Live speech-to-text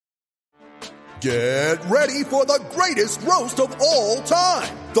Get ready for the greatest roast of all time.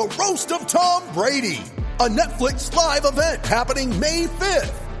 The Roast of Tom Brady. A Netflix live event happening May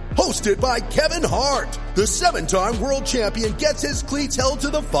 5th. Hosted by Kevin Hart. The 7-time world champion gets his cleats held to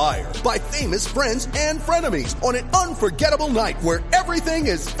the fire by famous friends and frenemies on an unforgettable night where everything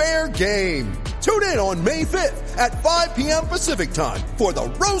is fair game. Tune in on May 5th at 5 p.m. Pacific time for the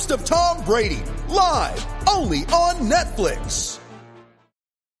Roast of Tom Brady. Live only on Netflix.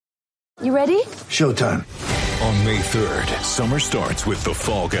 You ready? Showtime. On May 3rd, summer starts with The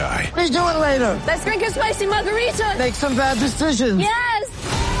Fall Guy. Let's do it later. Let's drink a spicy margarita. Make some bad decisions. Yes.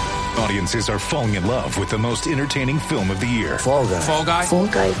 Audiences are falling in love with the most entertaining film of the year. Fall Guy. Fall Guy? Fall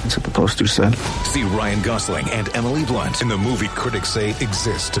Guy. That's what the poster said. See Ryan Gosling and Emily Blunt in the movie critics say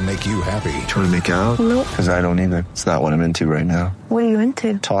exists to make you happy. Trying to make it out? Nope. Because I don't either. It's not what I'm into right now. What are you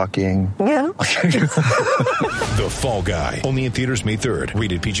into? Talking. Yeah. The Fall Guy. Only in theaters May 3rd.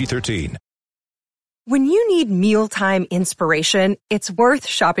 Rated PG-13. When you need mealtime inspiration, it's worth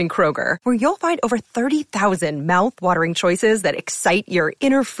shopping Kroger, where you'll find over 30,000 mouth-watering choices that excite your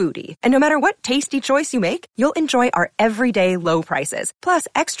inner foodie. And no matter what tasty choice you make, you'll enjoy our everyday low prices, plus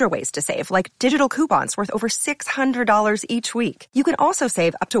extra ways to save, like digital coupons worth over $600 each week. You can also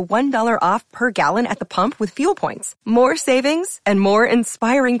save up to $1 off per gallon at the pump with fuel points. More savings and more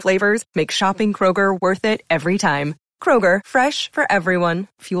inspiring flavors make shopping Kroger worth it every time. Kroger, fresh for everyone.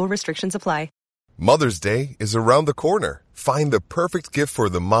 Fuel restrictions apply. Mother's Day is around the corner. Find the perfect gift for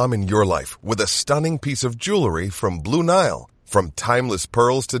the mom in your life with a stunning piece of jewelry from Blue Nile. From timeless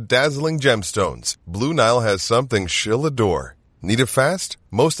pearls to dazzling gemstones, Blue Nile has something she'll adore. Need it fast?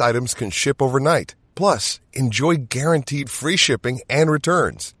 Most items can ship overnight. Plus, enjoy guaranteed free shipping and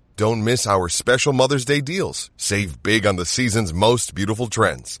returns. Don't miss our special Mother's Day deals. Save big on the season's most beautiful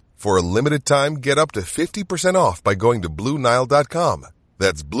trends. For a limited time, get up to 50% off by going to BlueNile.com.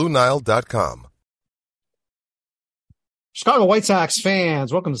 That's BlueNile.com. Chicago White Sox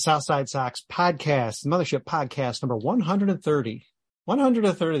fans, welcome to Southside Sox Podcast, Mothership Podcast number 130.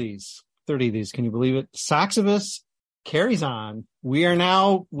 130 of these, can you believe it? Soxivus carries on. We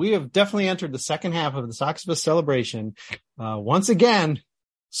have definitely entered the second half of the Soxivus celebration. Once again,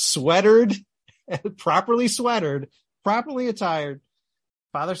 properly sweatered, properly attired.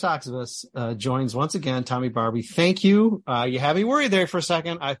 Father Soxivus joins once again. Tommy Barbie, thank you. You had me worried there for a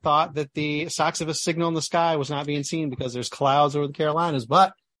second. I thought that the Soxivus signal in the sky was not being seen because there's clouds over the Carolinas,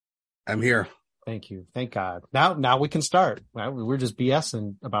 but I'm here. Thank you. Thank God. Now we can start. We're just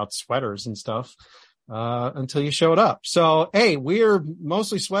BSing about sweaters and stuff until you showed up. So, hey, we're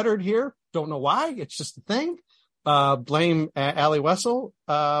mostly sweatered here. Don't know why. It's just a thing. Blame Allie Wessel.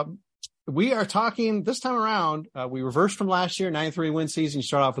 We are talking this time around. We reversed from last year, 93 win season. You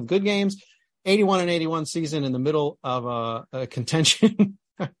start off with good games, 81-81 season in the middle of a contention.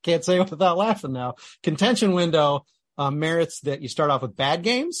 Can't say it without laughing now. Contention window merits that you start off with bad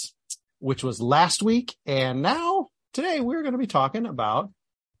games, which was last week. And now today we're going to be talking about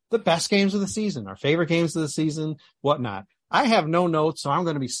the best games of the season, our favorite games of the season, whatnot. I have no notes, so I'm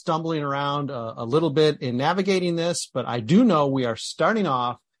going to be stumbling around a little bit in navigating this, but I do know we are starting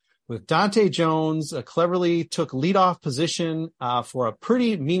off with Dante Jones, cleverly took leadoff position for a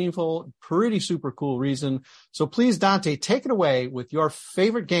pretty meaningful, pretty super cool reason. So please, Dante, take it away with your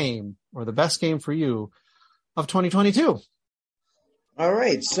favorite game or the best game for you of 2022. All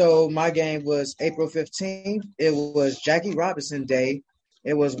right. So my game was April 15th. It was Jackie Robinson Day.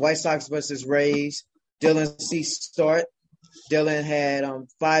 It was White Sox versus Rays. Dylan ceased start. Dylan had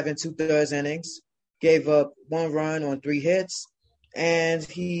 5 2/3 innings, gave up 1 run on 3 hits. And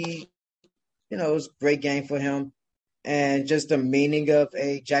he, it was a great game for him. And just the meaning of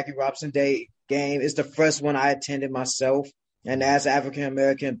a Jackie Robinson Day game is the first one I attended myself. And as an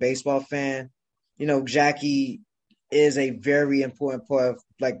African-American baseball fan, Jackie is a very important part of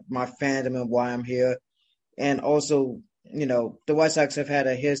my fandom and why I'm here. And also, the White Sox have had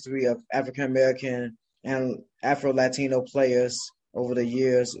a history of African-American and Afro-Latino players over the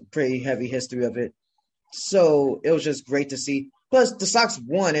years, pretty heavy history of it. So it was just great to see. Plus, the Sox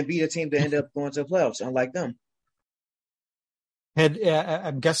won and beat a team that ended up going to the playoffs, unlike them.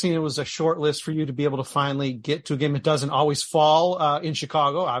 I'm guessing it was a short list for you to be able to finally get to a game. It doesn't always fall in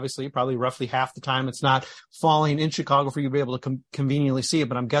Chicago. Obviously, probably roughly half the time it's not falling in Chicago for you to be able to conveniently see it.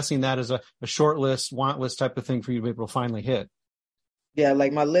 But I'm guessing that is a short list, want list type of thing for you to be able to finally hit. Yeah,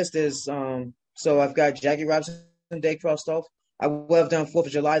 my list is so I've got Jackie Robinson Day crossed off. I would have done 4th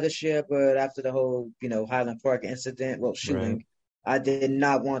of July this year, but after the whole, Highland Park incident, shooting, right. I did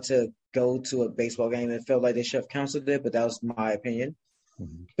not want to go to a baseball game. It felt like they should have canceled it, but that was my opinion.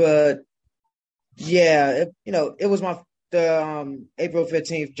 Mm-hmm. But yeah, it was my the April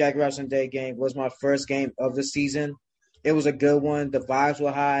 15th Jackie Robinson Day game was my first game of the season. It was a good one. The vibes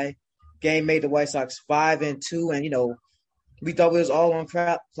were high. Game made the White Sox 5-2, and we thought we was all on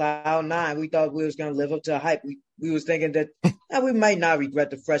cloud nine. We thought we was going to live up to the hype. We was thinking that we might not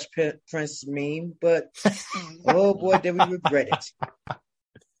regret the Fresh Prince meme, but oh boy, did we regret it.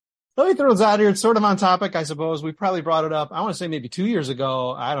 Let me throw this out here. It's sort of on topic, I suppose. We probably brought it up, I want to say maybe 2 years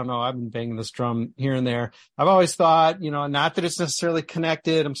ago. I don't know. I've been banging this drum here and there. I've always thought, not that it's necessarily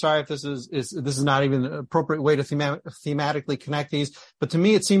connected. I'm sorry if this is not even the appropriate way to thematically connect these. But to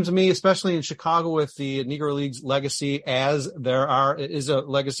me, it seems to me, especially in Chicago with the Negro League's legacy, as is a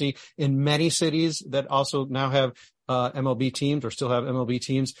legacy in many cities that also now have MLB teams or still have MLB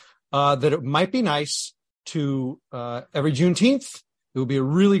teams, that it might be nice to every Juneteenth, it would be a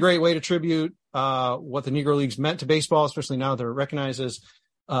really great way to tribute what the Negro Leagues meant to baseball, especially now they're recognized as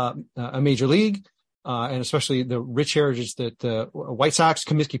a major league, and especially the rich heritage that the White Sox,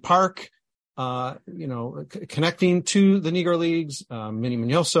 Comiskey Park, connecting to the Negro Leagues, Minnie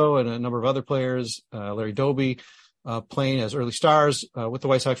Minoso and a number of other players, Larry Doby, playing as early stars with the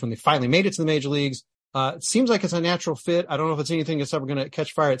White Sox when they finally made it to the major leagues. It seems like it's a natural fit. I don't know if it's anything that's ever going to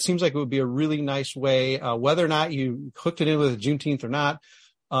catch fire. It seems like it would be a really nice way, whether or not you hooked it in with Juneteenth or not,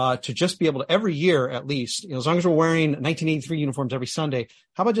 to just be able to every year, at least, as long as we're wearing 1983 uniforms every Sunday,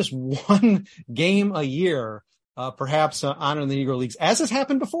 how about just one game a year, perhaps honoring the Negro Leagues, as has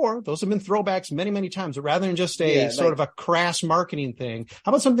happened before. Those have been throwbacks many, many times, but rather than just a sort of a crass marketing thing,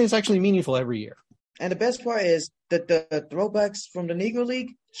 how about something that's actually meaningful every year? And the best part is that the throwbacks from the Negro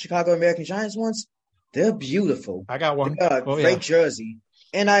League, Chicago American Giants ones, they're beautiful. I got one. Great jersey.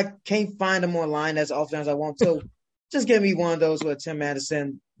 And I can't find them online as often as I want to. Just give me one of those with Tim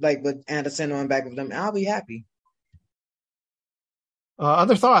Anderson, like with Anderson on back of them, and I'll be happy.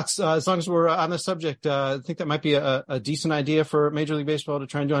 Other thoughts, as long as we're on the subject, I think that might be a decent idea for Major League Baseball to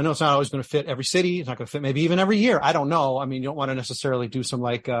try and do. I know it's not always going to fit every city. It's not going to fit maybe even every year. I don't know. I mean, you don't want to necessarily do some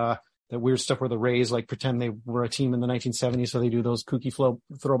that weird stuff where the Rays pretend they were a team in the 1970s, so they do those kooky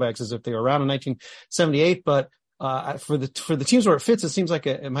throwbacks as if they were around in 1978. But for the teams where it fits, it seems like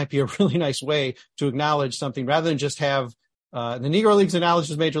it might be a really nice way to acknowledge something rather than just have the Negro Leagues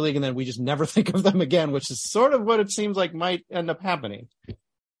acknowledged as Major League and then we just never think of them again, which is sort of what it seems like might end up happening.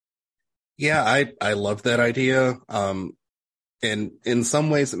 Yeah, I love that idea. And in some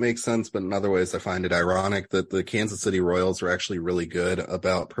ways it makes sense, but in other ways I find it ironic that the Kansas City Royals are actually really good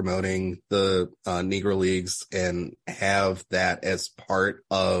about promoting the Negro Leagues and have that as part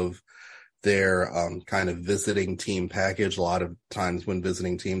of their kind of visiting team package. A lot of times when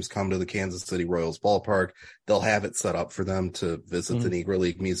visiting teams come to the Kansas City Royals ballpark, they'll have it set up for them to visit the Negro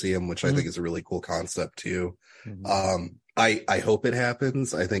League Museum, which I think is a really cool concept too. I hope it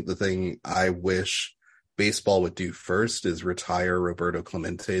happens. I think the thing I wish baseball would do first is retire Roberto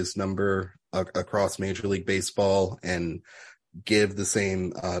Clemente's number across Major League Baseball and give the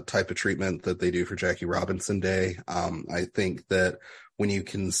same type of treatment that they do for Jackie Robinson Day. I think that when you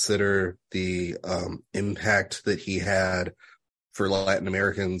consider the impact that he had for Latin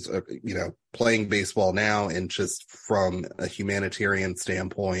Americans, playing baseball now, and just from a humanitarian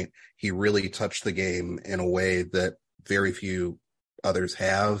standpoint, he really touched the game in a way that very few others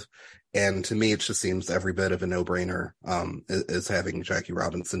have. And to me, it just seems every bit of a no-brainer is having Jackie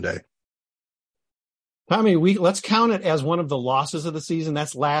Robinson Day. Tommy, let's count it as one of the losses of the season.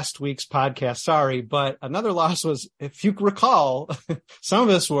 That's last week's podcast. Sorry, but another loss was, if you recall, some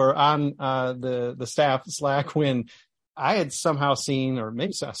of us were on the staff Slack when I had somehow seen, or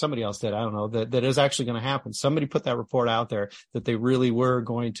maybe somebody else did, I don't know, that is actually going to happen. Somebody put that report out there that they really were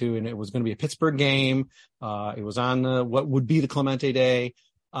going to, and it was going to be a Pittsburgh game. It was on what would be the Clemente Day.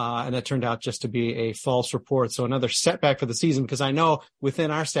 And that turned out just to be a false report. So another setback for the season, because I know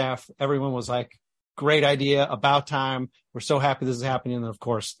within our staff, everyone was like, great idea, about time. We're so happy this is happening. And then, of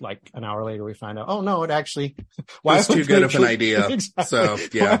course, like an hour later, we find out, oh no, it actually was too good of an idea. Exactly. So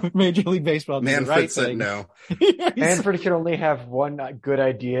yeah, Major League Baseball. Manfred said no. Manfred can only have one good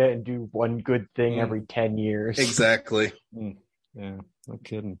idea and do one good thing every 10 years. Exactly. Yeah, no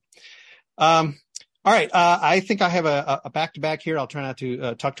kidding. All right. I think I have a back-to-back here. I'll try not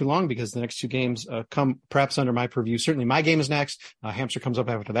to talk too long because the next two games come perhaps under my purview. Certainly my game is next. Hamster comes up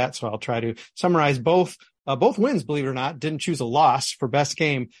after that. So I'll try to summarize both wins, believe it or not. Didn't choose a loss for best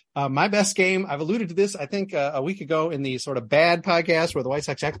game. My best game, I've alluded to this, I think, a week ago in the sort of bad podcast where the White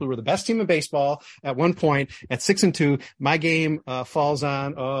Sox actually were the best team in baseball at one point at 6-2. My game falls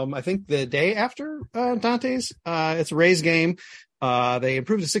on, I think the day after Dante's. It's a Rays game. They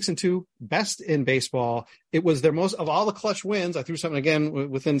improved to 6-2, best in baseball. It was their most of all the clutch wins. I threw something again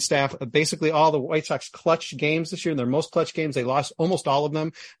within staff. Basically, all the White Sox clutch games this year, their most clutch games, they lost almost all of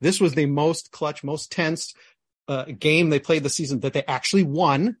them. This was the most clutch, most tense game they played the season that they actually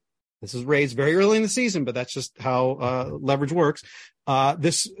won. This is raised very early in the season, but that's just how leverage works.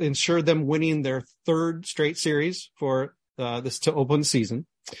 This ensured them winning their third straight series for this to open the season.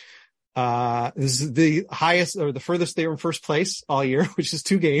 This is the highest or the furthest they were in first place all year, which is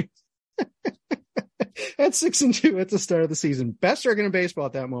 2 games. At 6-2 at the start of the season. Best record in baseball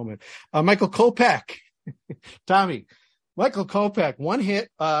at that moment. Michael Kopech. Tommy. Michael Kopech, 1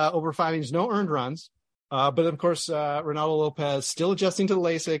 hit over 5 innings, no earned runs. But of course, Ronaldo Lopez still adjusting to the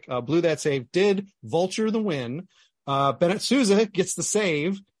LASIK, blew that save, did vulture the win. Bennett Sousa gets the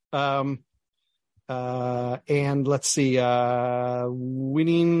save. And let's see,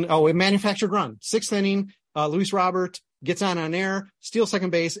 winning. A manufactured run, 6th inning. Luis Robert gets on air, steals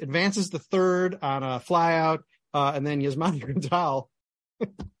second base, advances to third on a flyout. And then Yasmani Grandal,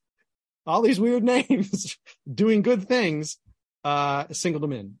 all these weird names doing good things, singled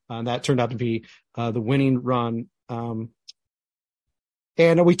him in. And that turned out to be, the winning run.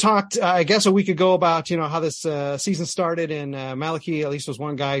 And we talked, I guess, a week ago about, how this season started. And Malachi, at least, was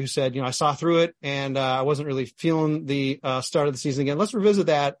one guy who said, I saw through it and I wasn't really feeling the start of the season again. Let's revisit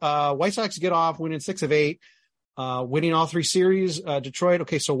that. White Sox get off, winning 6 of 8, winning all 3 series. Detroit,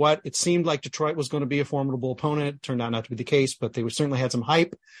 okay, so what? It seemed like Detroit was going to be a formidable opponent. Turned out not to be the case, but they certainly had some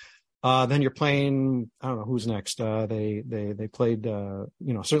hype. Then you're playing, I don't know who's next. They played,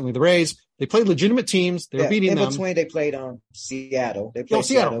 certainly the Rays. They played legitimate teams. They were beating them. In between, they played Seattle. They played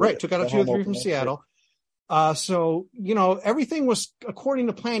Seattle, right. Took out a 2 or 3 from Seattle. So, everything was according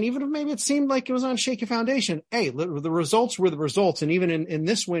to plan, even if maybe it seemed like it was on shaky foundation. Hey, the results were the results. And even in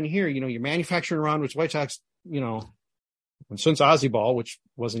this win here, you're manufacturing a run, which White Sox, since Ozzie Ball, which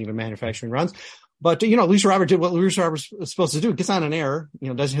wasn't even manufacturing runs. But, Luis Robert did what Luis Robert was supposed to do. Gets on an error,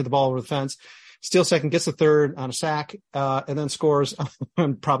 doesn't hit the ball over the fence, steals second, gets the third on a sack, and then scores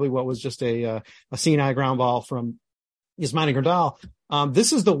on probably what was just a CNI ground ball from Yasmani Grandal.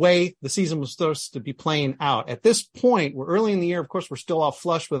 This is the way the season was supposed to be playing out. At this point, we're early in the year. Of course, we're still all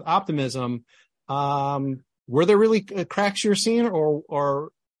flush with optimism. Were there really cracks you're seeing, or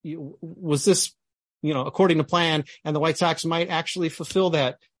was this, according to plan, and the White Sox might actually fulfill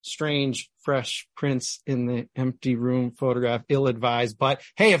that strange Fresh Prince in the empty room photograph, ill-advised? But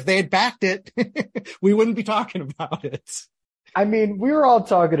hey, if they had backed it, we wouldn't be talking about it. I mean, we were all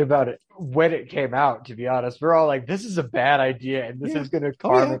talking about it when it came out, to be honest. We're all like, this is a bad idea and this is going to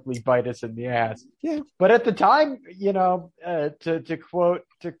karmically bite us in the ass. Yeah. But at the time, to quote,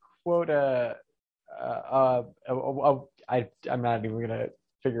 I'm not even going to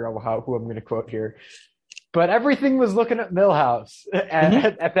figure out who I'm going to quote here, but everything was looking at Milhouse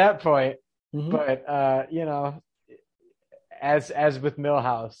at that point. Mm-hmm. But, as with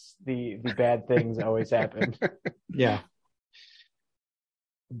Milhouse, the bad things always happen. Yeah.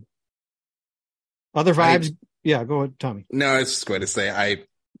 Other vibes? Yeah, go ahead, Tommy. No, I was just going to say,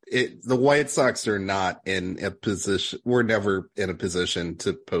 the White Sox are not in a position. We're never in a position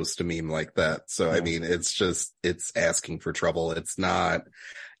to post a meme like that. So, I mean, it's asking for trouble. It's not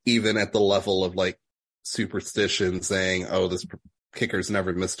even at the level of like superstition saying, oh, this kicker's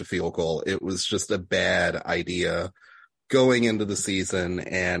never missed a field goal. It was just a bad idea going into the season.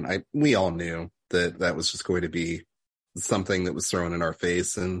 And we all knew that was just going to be something that was thrown in our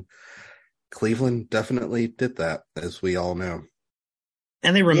face. And Cleveland definitely did that, as we all know.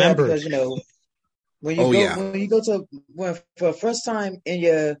 And they remember. Yeah, because, when you go to for the first time in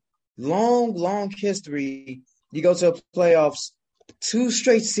your long history, you go to playoffs 2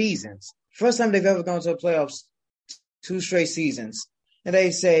 straight seasons. First time they've ever gone to the playoffs 2 straight seasons. And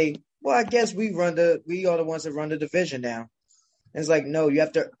they say, well, I guess we are the ones that run the division now. And it's like, no, you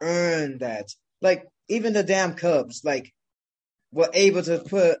have to earn that. Like, even the damn Cubs, were able to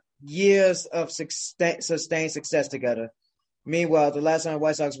put years of sustained success together. Meanwhile, the last time the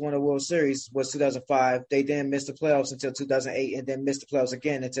White Sox won a World Series was 2005. They then missed the playoffs until 2008 and then missed the playoffs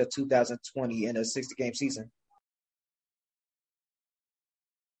again until 2020 in a 60-game season.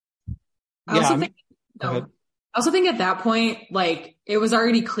 I also think at that point, it was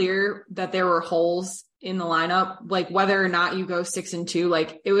already clear that there were holes in the lineup, whether or not you go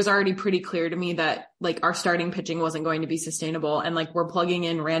 6-2, it was already pretty clear to me that our starting pitching wasn't going to be sustainable. And we're plugging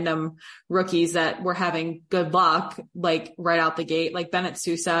in random rookies that were having good luck, right out the gate, Bennett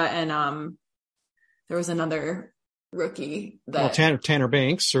Sousa. And, there was another rookie that Tanner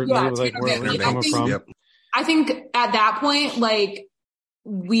Banks certainly where we're coming from. Yep. I think at that point,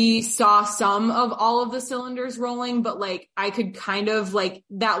 we saw some of all of the cylinders rolling, but like I could kind of like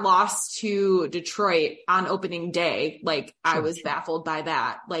that loss to Detroit on opening day. Like I was baffled by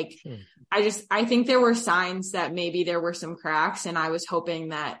that. Like I think there were signs that maybe there were some cracks, and I was hoping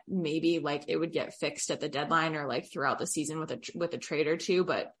that maybe like it would get fixed at the deadline or like throughout the season with a trade or two.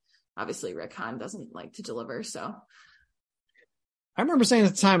 But obviously Rick Hahn doesn't like to deliver. So I remember saying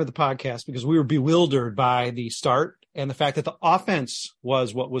at the time of the podcast, because we were bewildered by the start and the fact that the offense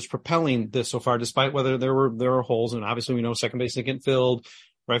was what was propelling this so far, despite whether there were holes. And obviously we know second base didn't get filled,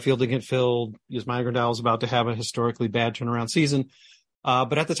 right field didn't get filled. Yasmani Grandal was about to have a historically bad turnaround season.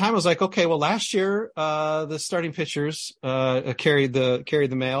 But at the time I was like, okay, well last year, the starting pitchers, carried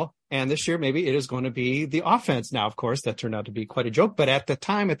the mail. And this year, maybe it is going to be the offense. Now, of course, that turned out to be quite a joke. But at the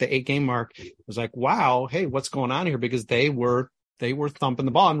time, at the 8-game mark, it was like, wow, hey, what's going on here? Because they were thumping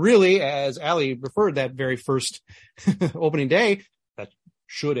the ball. And really, as Allie referred, that very first opening day, that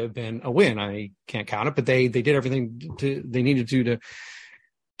should have been a win. I can't count it, but they did everything they needed to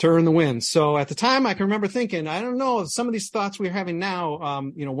earn the win. So at the time, I can remember thinking, I don't know, some of these thoughts we're having now,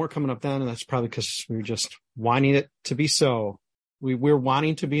 we're coming up then, and that's probably because we were just wanting it to be so. We're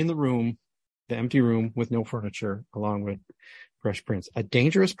wanting to be in the room, the empty room with no furniture, along with Fresh Prince. A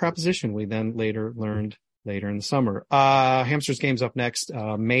dangerous proposition, we then later learned later in the summer. Hamsters game's up next,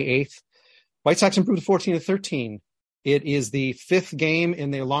 May 8th. White Sox improved to 14-13. It is the 5th game in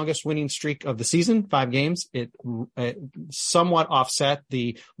the longest winning streak of the season, 5 games. It somewhat offset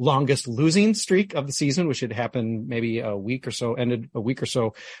the longest losing streak of the season, which had happened maybe ended a week or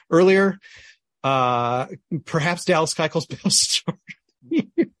so earlier. Perhaps Dallas Keuchel's best start here,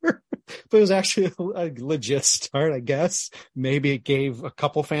 but it was actually a legit start, I guess. Maybe it gave a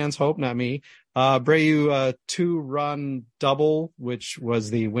couple fans hope, not me. Abreu, 2-run double, which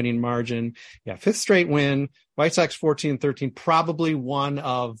was the winning margin. Yeah, 5th straight win. White Sox 14-13, probably one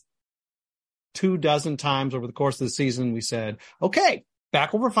of 24 times over the course of the season we said, okay,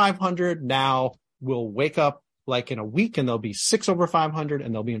 back over 500. Now we'll wake up like in a week and they'll be 6 over 500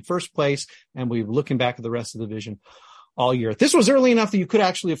 and they'll be in first place. And we're looking back at the rest of the division all year. This was early enough that you could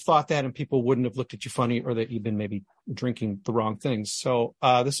actually have thought that and people wouldn't have looked at you funny, or that you've been maybe drinking the wrong things. So,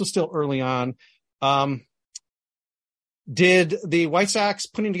 this was still early on. Did the White Sox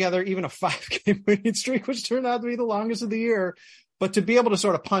putting together even a 5-game winning streak, which turned out to be the longest of the year, but to be able to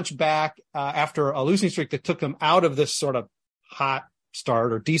sort of punch back, after a losing streak that took them out of this sort of hot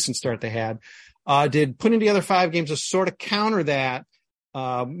start or decent start they had, did putting together 5 games to sort of counter that,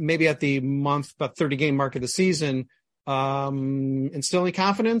 maybe at the about 30-game mark of the season, instilling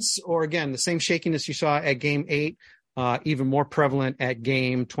confidence, or again, the same shakiness you saw at game 8, even more prevalent at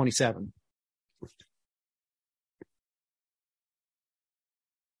game 27?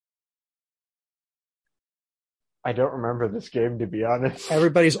 I don't remember this game, to be honest.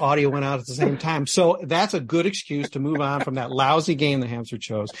 Everybody's audio went out at the same time. So that's a good excuse to move on from that lousy game the Hamster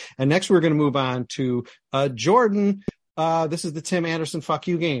chose. And next we're going to move on to Jordan. This is the Tim Anderson fuck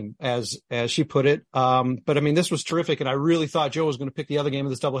you game, as she put it. But I mean, this was terrific. And I really thought Joe was going to pick the other game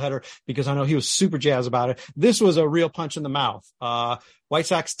of this doubleheader because I know he was super jazzed about it. This was a real punch in the mouth. White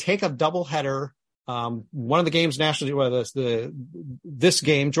Sox take a doubleheader. One of the games nationally, this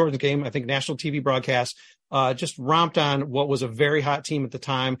game, Jordan's game, I think national TV broadcast, just romped on what was a very hot team at the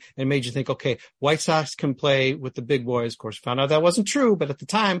time and made you think, okay, White Sox can play with the big boys. Of course, found out that wasn't true, but at the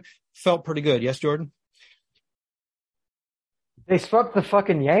time felt pretty good. Yes, Jordan? They swept the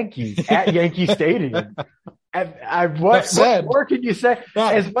fucking Yankees at Yankee Stadium. What more can you say?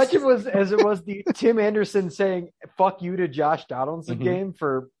 As much as it was the Tim Anderson saying "fuck you" to Josh Donaldson game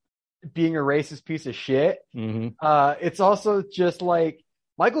for being a racist piece of shit. It's also just like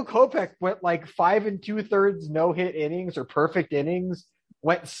Michael Kopech went like 5 2/3 no-hit innings or perfect innings,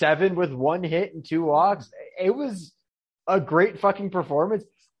 went 7 with 1 hit and 2 walks. It was a great fucking performance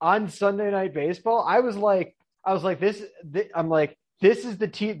on Sunday Night Baseball. I was like, this is the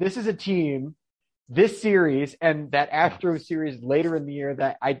team. This is a team, this series and that Astros series later in the year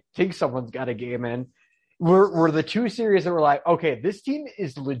that I think someone's got a game in. Were the 2 series that were like, okay, this team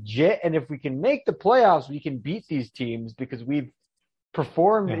is legit, and if we can make the playoffs, we can beat these teams because we've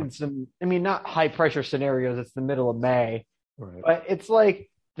performed in some, I mean, not high pressure scenarios. It's the middle of May, right. But it's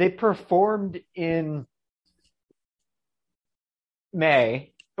like they performed in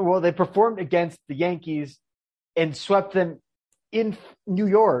May. Well, they performed against the Yankees and swept them in New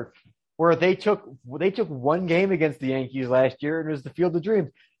York, where they took 1 game against the Yankees last year, and it was the Field of Dreams.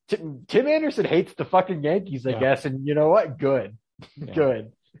 Tim Anderson hates the fucking Yankees, I guess, and you know what? Good.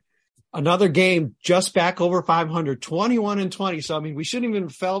 Good. Another game just back over 500, 21-20. So, I mean, we shouldn't even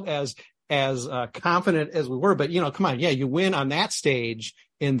felt as as confident as we were. But, come on. Yeah, you win on that stage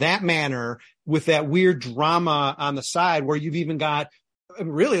in that manner with that weird drama on the side where you've even got,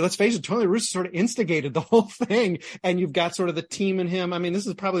 really, let's face it, Tony La Russa sort of instigated the whole thing, and you've got sort of the team in him. I mean, this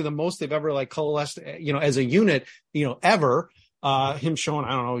is probably the most they've ever coalesced, as a unit, ever. Him showing,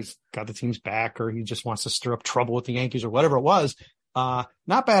 I don't know, he's got the team's back, or he just wants to stir up trouble with the Yankees or whatever it was. Not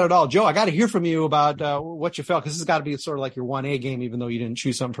bad at all. Joe, I got to hear from you about what you felt, because this has got to be sort of like your 1A game, even though you didn't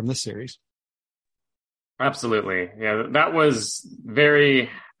choose something from this series. Absolutely. Yeah, that was very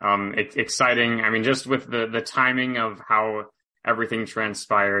exciting. I mean, just with the timing of how everything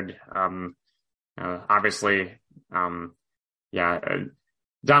transpired. Obviously,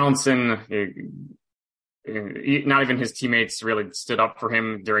 Donaldson, not even his teammates really stood up for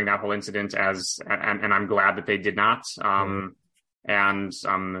him during that whole incident, and I'm glad that they did not. And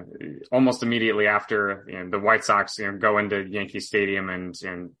almost immediately after, the White Sox go into Yankee Stadium, and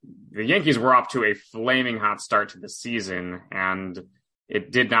the Yankees were up to a flaming hot start to the season, and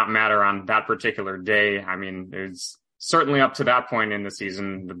it did not matter on that particular day. I mean, it's certainly up to that point in the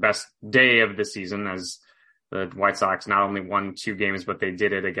season, the best day of the season, as the White Sox not only won 2 games, but they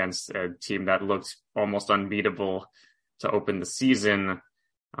did it against a team that looked almost unbeatable to open the season.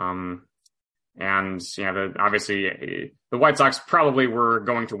 Obviously the White Sox probably were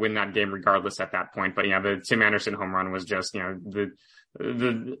going to win that game regardless at that point. But the Tim Anderson home run was just, the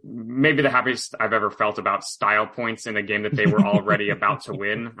maybe the happiest I've ever felt about style points in a game that they were already about to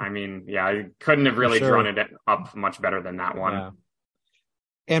win. I mean, I couldn't have really drawn it up much better than that one. Yeah.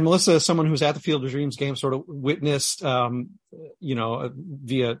 And Melissa, as someone who's at the Field of Dreams game, sort of witnessed, via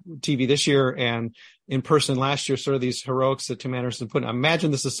TV this year and in person last year, sort of these heroics that Tim Anderson put in. I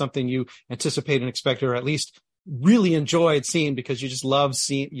imagine this is something you anticipate and expected, or at least really enjoyed seeing, because you just love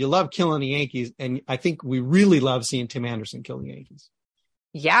killing the Yankees. And I think we really love seeing Tim Anderson kill the Yankees.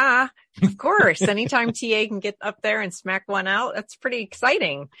 Yeah, of course. Anytime TA can get up there and smack one out, that's pretty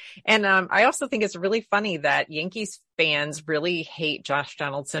exciting. And I also think it's really funny that Yankees fans really hate Josh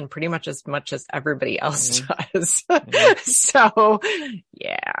Donaldson pretty much as everybody else does. So,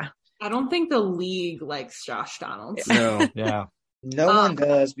 yeah. I don't think the league likes Josh Donaldson. No. Yeah. No one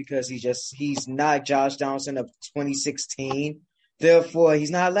does, because he's not Josh Donaldson of 2016. Therefore, he's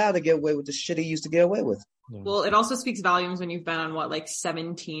not allowed to get away with the shit he used to get away with. Well, it also speaks volumes when you've been on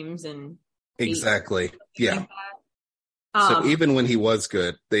 7 teams and exactly. Yeah. So even when he was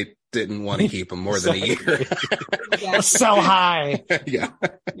good, they didn't want to keep him more than a year. So high. Yeah.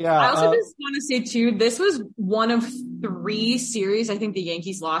 I also just want to say too, this was one of 3 series I think the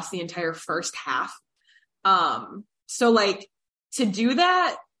Yankees lost the entire first half. So to do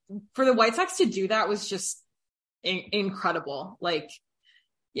that, for the White Sox to do that was just incredible.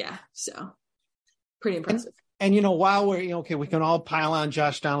 So pretty impressive. And while we're, we can all pile on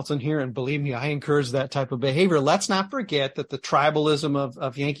Josh Donaldson here, and believe me, I encourage that type of behavior. Let's not forget that the tribalism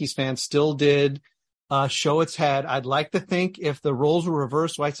of Yankees fans still did show its head. I'd like to think if the roles were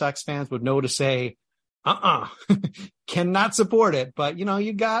reversed, White Sox fans would know to say, cannot support it. But,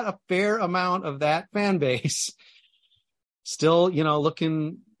 you got a fair amount of that fan base still,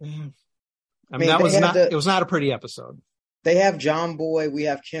 looking, it was not a pretty episode. They have John Boy. We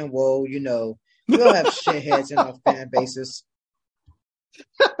have Ken Woe, We all have shitheads in our fan bases.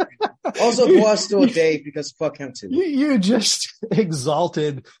 Also, Barstool Dave, because fuck him too. You just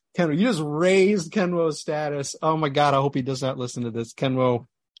exalted Ken. You just raised Ken Woe's status. Oh my God, I hope he does not listen to this. Ken Woe.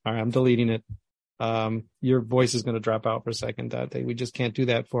 All right, I'm deleting it. Your voice is going to drop out for a second. We just can't do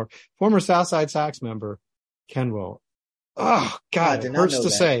that for former Southside Sox member Ken Woe. Oh God, it hurts to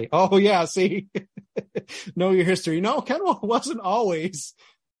say. Oh yeah, see, know your history. No, Ken Woe wasn't always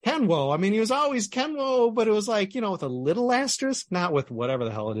Ken Woe. I mean, he was always Ken Woe, but it was with a little asterisk, not with whatever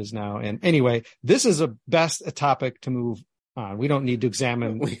the hell it is now. And anyway, this is a topic to move on. We don't need to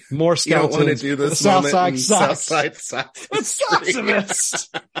examine more skeletons. You don't want to do this Southside Sox. It's Soximus.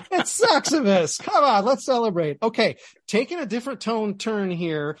 It's Soximus. Come on, let's celebrate. Okay, taking a different turn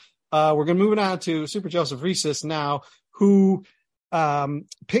here. We're going to move it on to Super Joseph Reeses now, who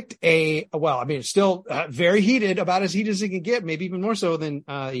picked still very heated, about as heated as he can get, maybe even more so than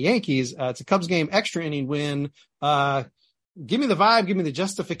the Yankees. It's a Cubs game, extra inning win. Give me the vibe, give me the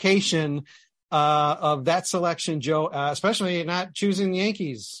justification of that selection, Joe, especially not choosing the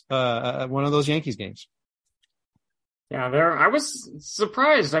Yankees, one of those Yankees games. Yeah, I was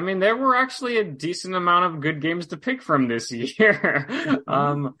surprised. I mean, there were actually a decent amount of good games to pick from this year.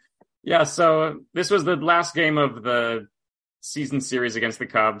 So this was the last game of the season series against the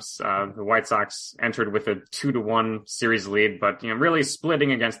Cubs. The White Sox entered with a 2-1 series lead, but really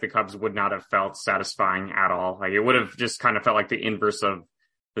splitting against the Cubs would not have felt satisfying at all. It would have just kind of felt like the inverse of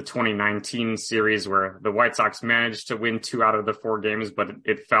the 2019 series where the White Sox managed to win 2 out of the 4 games, but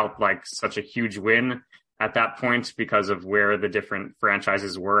it felt like such a huge win at that point because of where the different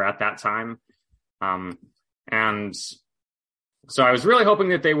franchises were at that time. And so I was really hoping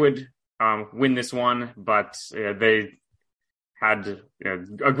that they would win this one, but they had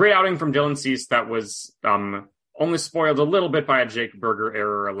a great outing from Dylan Cease that was only spoiled a little bit by a Jake Burger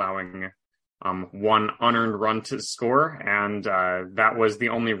error, allowing 1 unearned run to score. And that was the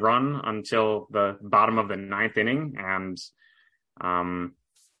only run until the bottom of the 9th inning. And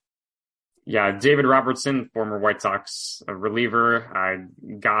David Robertson, former White Sox reliever,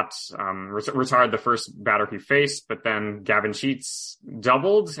 retired the first batter he faced, but then Gavin Sheets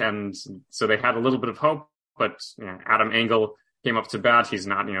doubled. And so they had a little bit of hope, but Adam Engel came up to bat. He's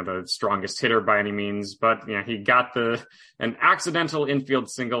not, the strongest hitter by any means, but he got an accidental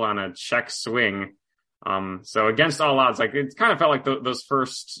infield single on a check swing. So against all odds, like it kind of felt like those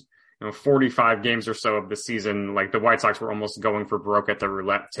first 45 games or so of the season, like the White Sox were almost going for broke at the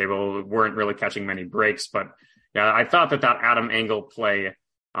roulette table, weren't really catching many breaks. But I thought that Adam Engel play,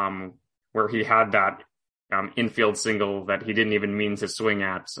 where he had that infield single that he didn't even mean to swing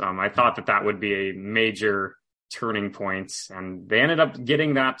at, I thought that would be a major turning point, and they ended up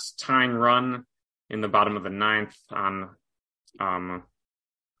getting that tying run in the bottom of the 9th on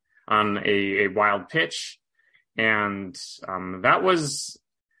a wild pitch, and that was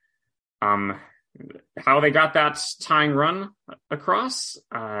how they got that tying run across,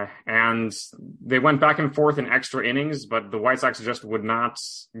 and they went back and forth in extra innings, but the White Sox just would not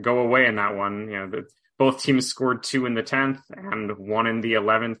go away in that one. Both teams scored 2 in the 10th and 1 in the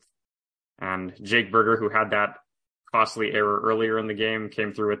 11th. And Jake Burger, who had that costly error earlier in the game,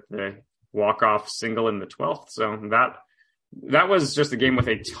 came through with the walk-off single in the 12th. So that was just a game with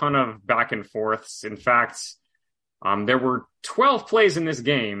a ton of back and forths. In fact, there were 12 plays in this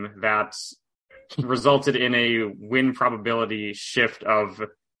game that resulted in a win probability shift of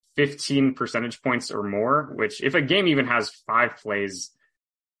 15 percentage points or more, which if a game even has 5 plays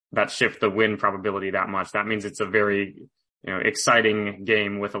that shift the win probability that much, that means it's a very exciting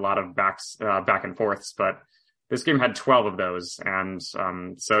game with a lot of back and forths, but this game had 12 of those. And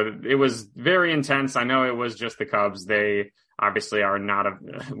so it was very intense. I know it was just the Cubs. They obviously were not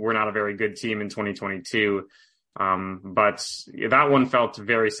a very good team in 2022. But that one felt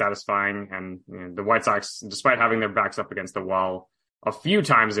very satisfying. And the White Sox, despite having their backs up against the wall a few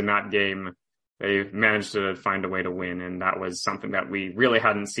times in that game, they managed to find a way to win. And that was something that we really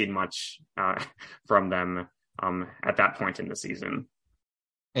hadn't seen much from them at that point in the season.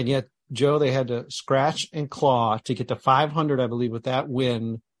 And yet, Joe, they had to scratch and claw to get to 500, I believe, with that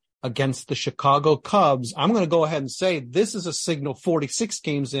win against the Chicago Cubs. I'm going to go ahead and say this is a signal 46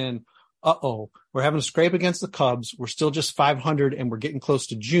 games in. We're having a scrape against the Cubs. We're still just 500 and we're getting close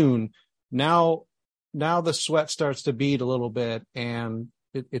to June. Now the sweat starts to bead a little bit, and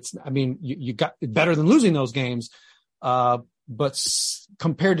you got better than losing those games. But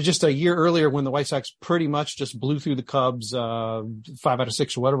compared to just a year earlier when the White Sox pretty much just blew through the Cubs, 5 out of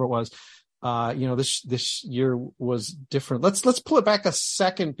 6 or whatever it was, this year was different. Let's pull it back a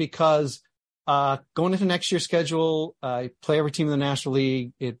second, because going into next year's schedule, play every team in the National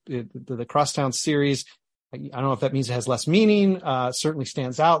League, the Crosstown Series. I don't know if that means it has less meaning, certainly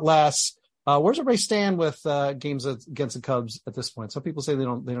stands out less. Where's everybody stand with games against the Cubs at this point? Some people say they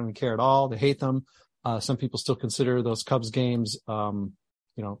don't even care at all. They hate them. Some people still consider those Cubs games,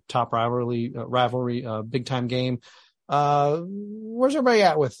 top rivalry, big time game. Where's everybody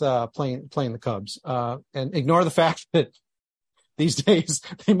at with playing the Cubs? And ignore the fact that these days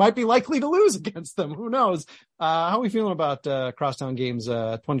they might be likely to lose against them. Who knows? How are we feeling about Crosstown games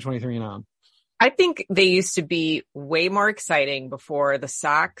 2023 and on? I think they used to be way more exciting before the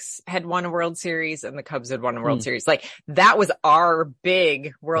Sox had won a World Series and the Cubs had won a World Series. Like, that was our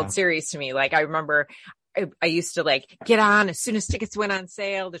big World Series to me. Like, I remember I used to get on as soon as tickets went on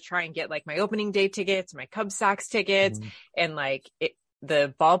sale to try and get my opening day tickets, my Cubs Sox tickets. And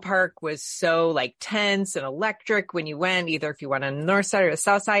the ballpark was so tense and electric when you went, either if you went on the north side or the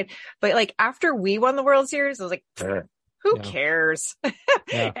south side. But after we won the World Series, I was like, who cares?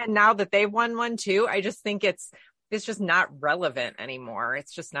 And now that they've won one too, I just think it's just not relevant anymore.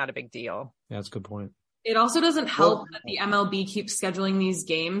 It's just not a big deal. Yeah, that's a good point. It also doesn't help that the MLB keeps scheduling these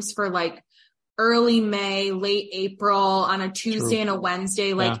games for early May, late April on a Tuesday and a Wednesday.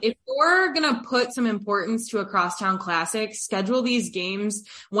 If you're going to put some importance to a Crosstown Classic, schedule these games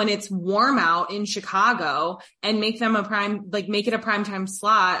when it's warm out in Chicago and make them make it a primetime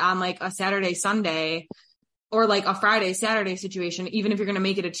slot on a Saturday, Sunday. or like a Friday, Saturday situation, even if you're going to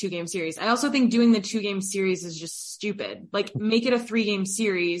make it a 2-game series. I also think doing the 2-game series is just stupid. Like, make it a 3-game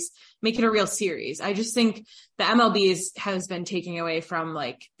series, make it a real series. I just think the MLB has been taking away from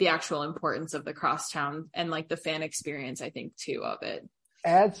like the actual importance of the crosstown and like the fan experience, I think, too, of it.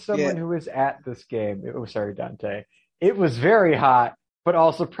 As someone who was at this game, sorry, Dante, it was very hot, but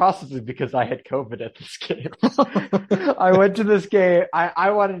also possibly because I had COVID at this game. I went to this game. I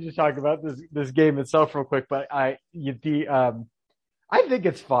wanted to talk about this game itself real quick, but I think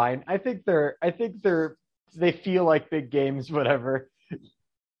it's fine. I think they feel like big games, whatever.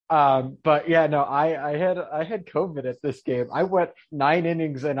 But yeah, no, I had COVID at this game. I went 9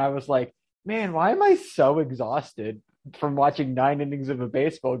 innings and I was like, man, why am I so exhausted from watching 9 innings of a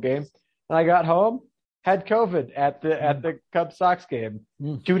baseball game? And I got home, had COVID at the Cubs Sox game.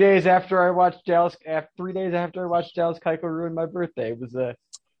 2 days after I watched 3 days after I watched Dallas Keuchel ruin my birthday. It's a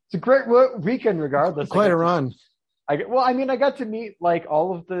great weekend regardless. Quite a run. I got to meet like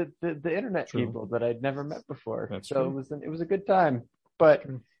all of the internet people that I'd never met before. That's true. It was a good time. But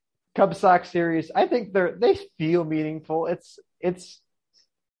Cubs Sox series, I think they feel meaningful. It's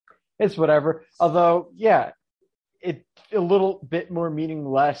whatever. Although, yeah, it's a little bit more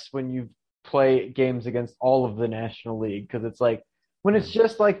meaningless when you play games against all of the National League, because it's like when it's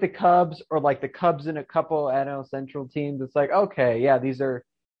just like the Cubs or like the Cubs and a couple NL Central teams, it's like, okay, yeah, these are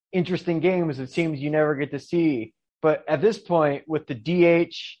interesting games of teams you never get to see. But at this point, with the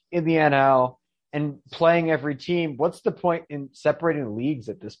DH in the NL and playing every team, what's the point in separating the leagues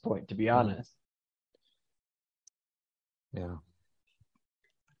at this point, to be honest? Yeah.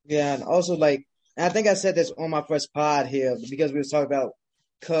 Yeah, and also like, I think I said this on my first pod here because we were talking about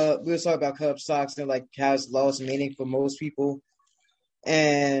Cubs Sox and like how it's lost meaning for most people.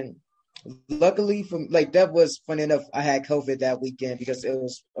 And luckily that was funny enough, I had COVID that weekend because it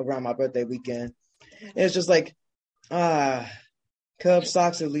was around my birthday weekend. And it's just like, Cubs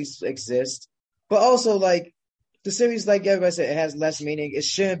Sox at least exist. But also like the series, like everybody said, it has less meaning. It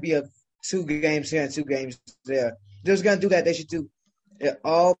shouldn't be a 2 games here and 2 games there. If they're just gonna do that, they should do it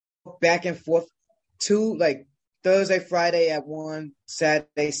all back and forth. 2, like Thursday, Friday at one,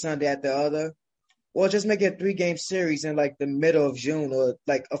 Saturday, Sunday at the other, or just make it a 3-game series in like the middle of June or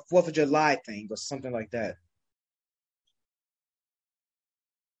like a 4th of July thing or something like that.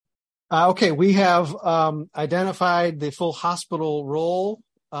 Okay, we have identified the full hospital role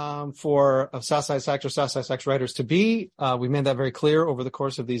for Southside Sox writers to be. We made that very clear over the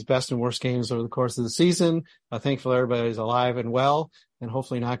course of these best and worst games over the course of the season. Thankfully, everybody's alive and well, and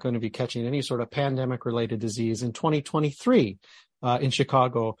hopefully not going to be catching any sort of pandemic-related disease in 2023 in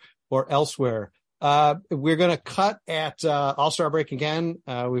Chicago or elsewhere. We're going to cut at All-Star break again.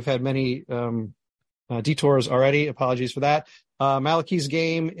 We've had many detours already. Apologies for that. Malachi's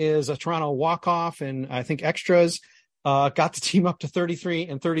game is a Toronto walk-off and I think extras. Got the team up to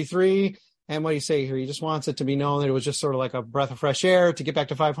 33-33. And what do you say here? He just wants it to be known that it was just sort of like a breath of fresh air to get back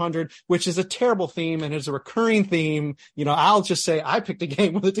to 500, which is a terrible theme and is a recurring theme. You know, I'll just say I picked a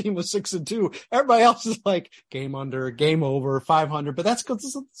game where the team was 6-2. Everybody else is like game under, game over, 500. But that's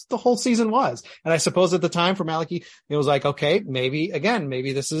because the whole season was. And I suppose at the time for Malachi, it was like, okay, maybe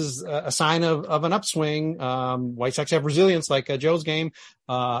this is a sign of an upswing. White Sox have resilience like Joe's game,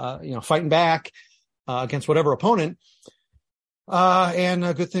 fighting back against whatever opponent.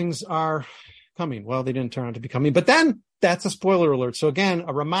 And good things are coming. Well, they didn't turn out to be coming, but then that's a spoiler alert. So again,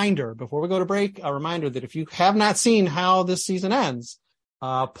 a reminder before we go to break, a reminder that if you have not seen how this season ends,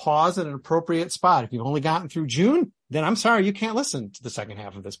 pause at an appropriate spot. If you've only gotten through June, then I'm sorry, you can't listen to the second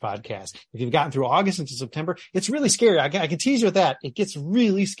half of this podcast. If you've gotten through August into September, it's really scary. I can tease you with that. It gets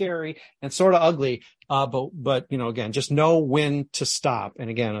really scary and sort of ugly. But again, just know when to stop. And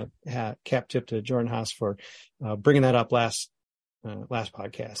again, a cap tip to Jordan Haas for bringing that up last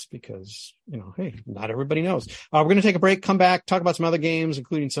podcast because, hey, not everybody knows. We're going to take a break, come back, talk about some other games,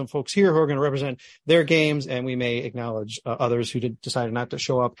 including some folks here who are going to represent their games. And we may acknowledge others who decided not to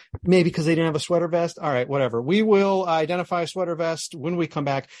show up, maybe because they didn't have a sweater vest. All right, whatever. We will identify a sweater vest when we come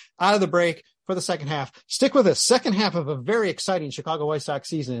back out of the break for the second half. Stick with us. Second half of a very exciting Chicago White Sox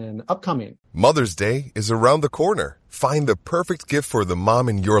season upcoming. Mother's Day is around the corner. Find the perfect gift for the mom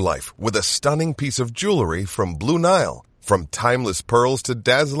in your life with a stunning piece of jewelry from Blue Nile. From timeless pearls to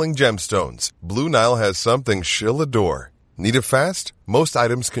dazzling gemstones, Blue Nile has something she'll adore. Need it fast? Most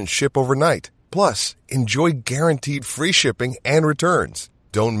items can ship overnight. Plus, enjoy guaranteed free shipping and returns.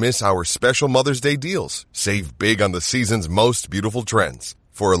 Don't miss our special Mother's Day deals. Save big on the season's most beautiful trends.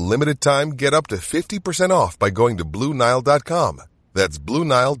 For a limited time, get up to 50% off by going to BlueNile.com. That's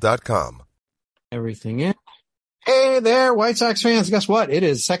BlueNile.com. Everything in. Hey there, White Sox fans. Guess what? It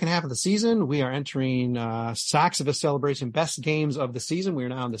is second half of the season. We are entering Soxivus Celebration best games of the season. We are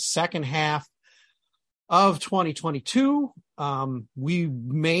now in the second half of 2022. We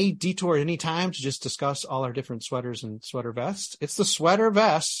may detour at any time to just discuss all our different sweaters and sweater vests. It's the sweater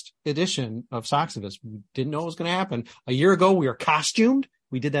vest edition of Soxivus. We didn't know it was going to happen. A year ago, we were costumed.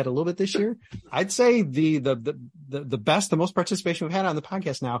 We did that a little bit this year. I'd say the best, the most participation we've had on the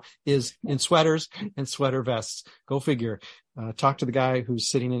podcast now is in sweaters and sweater vests. Go figure. Talk to the guy who's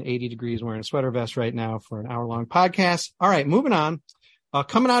sitting in 80 degrees wearing a sweater vest right now for an hour-long podcast. All right, moving on.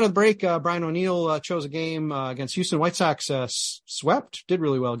 Coming out of the break, Brian O'Neill chose a game against Houston. White Sox swept, did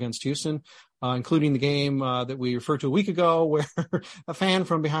really well against Houston, including the game that we referred to a week ago where a fan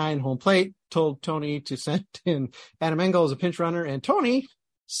from behind home plate told Tony to send in Adam Engel as a pinch runner, and Tony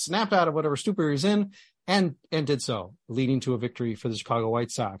snapped out of whatever stupor he was in and did so, leading to a victory for the Chicago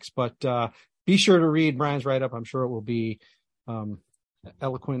White Sox. But be sure to read Brian's write-up. I'm sure it will be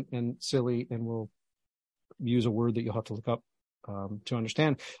eloquent and silly, and we'll use a word that you'll have to look up to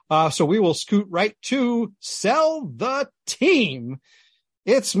understand. So we will scoot right to Sell the Team.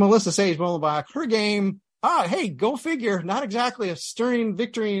 It's Melissa Sage Molenbach, her game. Hey, go figure. Not exactly a stirring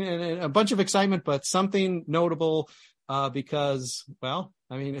victory and a bunch of excitement, but something notable because, well,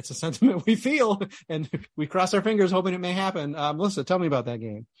 I mean, it's a sentiment we feel, and we cross our fingers hoping it may happen. Melissa, tell me about that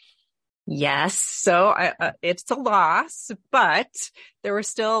game. Yes. So it's a loss, but there were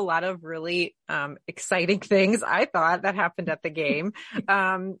still a lot of really exciting things I thought that happened at the game.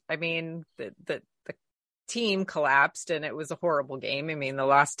 I mean, the team collapsed and it was a horrible game. I mean, they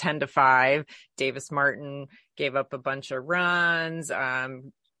lost 10-5. Davis Martin gave up a bunch of runs.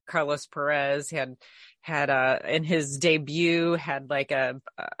 Carlos Perez had in his debut had like a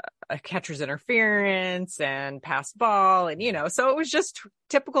catcher's interference and passed ball, and so it was just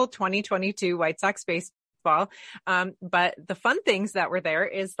typical 2022 White Sox baseball. But the fun things that were there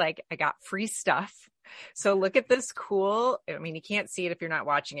is like I got free stuff. So look at this cool, I mean, you can't see it if you're not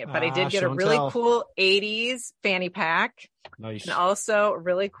watching it, but I did get a really cool 80s fanny pack. Nice. And also a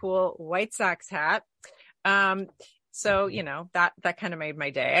really cool White Sox hat. So, that kind of made my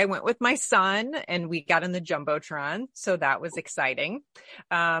day. I went with my son and we got in the Jumbotron. So that was exciting.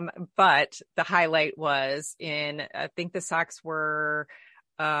 But the highlight was I think the Sox were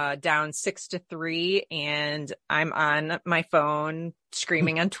down 6-3, and I'm on my phone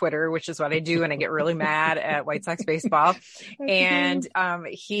screaming on Twitter, which is what I do when I get really mad at White Sox baseball. And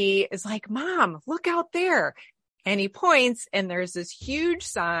he is like, "Mom, look out there." And he points, and there's this huge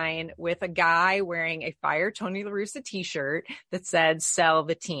sign with a guy wearing a Fire Tony La Russa t-shirt that said "Sell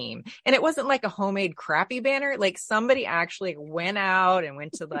the Team." And it wasn't like a homemade crappy banner. Like somebody actually went out and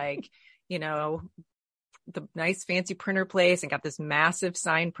went to the nice fancy printer place and got this massive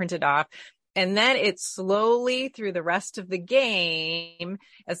sign printed off. And then it slowly through the rest of the game,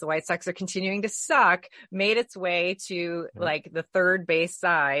 as the White Sox are continuing to suck, made its way to like the third base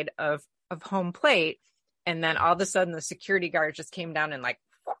side of home plate. And then all of a sudden the security guard just came down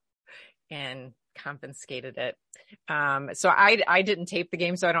and confiscated it. So I didn't tape the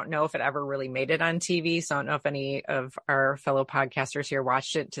game, so I don't know if it ever really made it on TV. So I don't know if any of our fellow podcasters here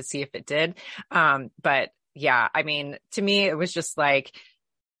watched it to see if it did. But yeah, I mean, to me, it was just like,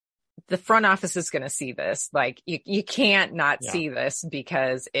 the front office is going to see this. Like you can't not see this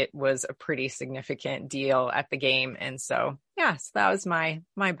because it was a pretty significant deal at the game. And so, so that was my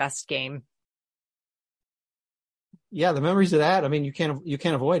best game. Yeah, the memories of that, I mean, you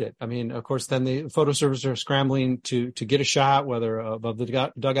can't avoid it. I mean, of course, then the photo servers are scrambling to get a shot, whether above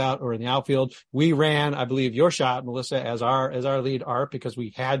the dugout or in the outfield. We ran, I believe, your shot, Melissa, as our lead art, because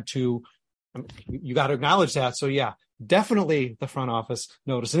we had to. You got to acknowledge that. So yeah, definitely the front office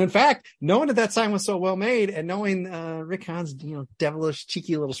noticed. And in fact, knowing that sign was so well made, and knowing Rick Hahn's devilish,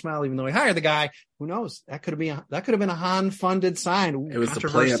 cheeky little smile, even though he hired the guy, who knows? That could have been a Hahn funded sign. It was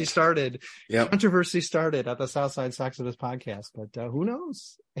controversy started. Yep. Controversy started at the Southside Soxivus podcast, but who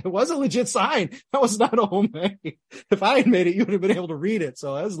knows? It was a legit sign. That was not a homemade. If I had made it, you would have been able to read it.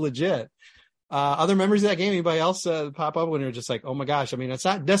 So that was legit. Other memories of that game, anybody else pop up when you're just like, oh my gosh, I mean, it's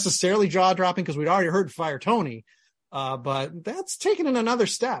not necessarily jaw dropping because we'd already heard Fire Tony, but that's taken in another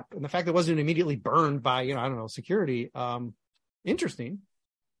step. And the fact that it wasn't immediately burned by, security, interesting.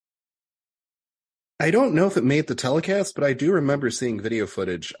 I don't know if it made the telecast, but I do remember seeing video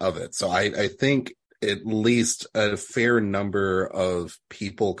footage of it. So I think at least a fair number of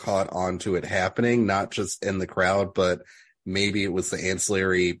people caught on to it happening, not just in the crowd, but maybe it was the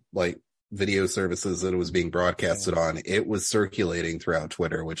ancillary, video services that it was being broadcasted on. It was circulating throughout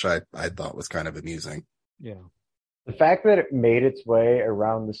Twitter, which I thought was kind of amusing. Yeah. The fact that it made its way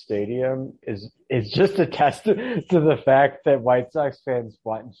around the stadium is just a testament to the fact that White Sox fans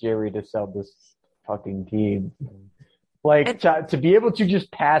want Jerry to sell this fucking team. Like, to be able to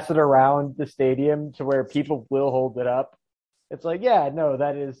just pass it around the stadium to where people will hold it up. It's like, yeah, no,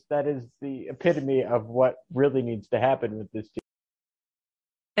 that is the epitome of what really needs to happen with this team.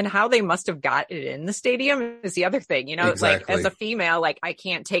 And how they must have got it in the stadium is the other thing, Exactly. Like as a female, like I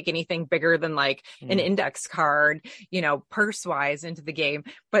can't take anything bigger than like an index card, purse wise into the game,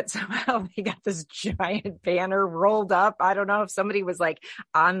 but somehow they got this giant banner rolled up. I don't know if somebody was like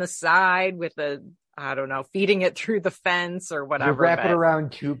on the side with feeding it through the fence or whatever. You wrap it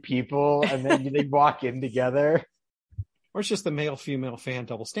around two people and then they walk in together. Or it's just the male-female fan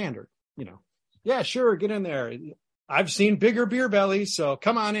double standard, Yeah, sure, get in there. I've seen bigger beer bellies, so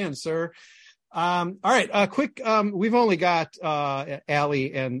come on in, sir. All right, quick. We've only got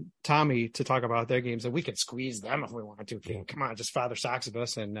Allie and Tommy to talk about their games, and we can squeeze them if we want to. Come on, just Father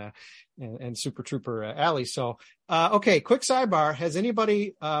Soxibus and Super Trooper Allie. So, okay, quick sidebar. Has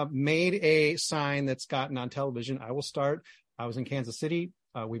anybody made a sign that's gotten on television? I will start. I was in Kansas City.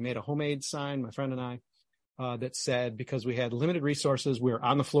 We made a homemade sign, my friend and I. That said, because we had limited resources, we were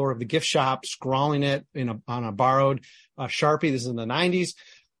on the floor of the gift shop, scrawling it on a borrowed Sharpie. This is in the 90s.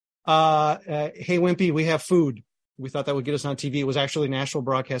 Hey, Wimpy, we have food. We thought that would get us on TV. It was actually a national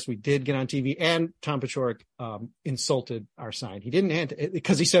broadcast. We did get on TV, and Tom Paciorek insulted our sign. He didn't,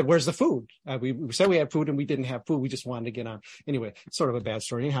 because he said, where's the food? We said we had food, and we didn't have food. We just wanted to get on. Anyway, sort of a bad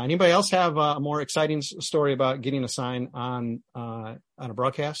story. Anyhow, anybody else have a more exciting story about getting a sign on a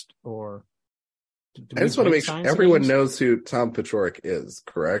broadcast or... I just want to make sure everyone knows who Tom Paciorek is,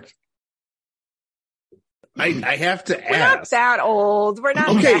 correct? I have to ask. We're not that old. We're not.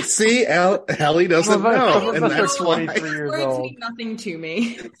 Okay, that see, Hallie doesn't know, and that's why. Words mean nothing to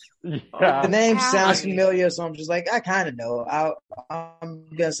me. The name sounds familiar, so I'm just like, I kind of know. I'm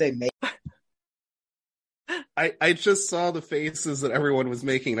gonna say maybe. I just saw the faces that everyone was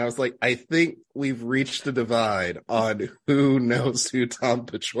making, and I was like, I think we've reached a divide on who knows who Tom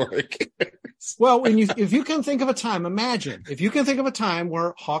Paciorek is. Well, if you can think of a time, imagine if you can think of a time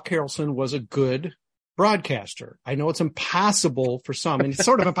where Hawk Harrelson was a good broadcaster. I know it's impossible for some, and it's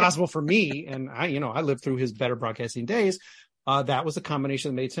sort of impossible for me. And I lived through his better broadcasting days. That was a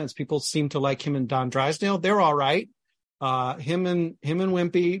combination that made sense. People seem to like him and Don Drysdale. They're all right. Him and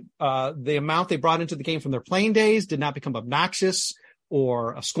Wimpy, the amount they brought into the game from their playing days did not become obnoxious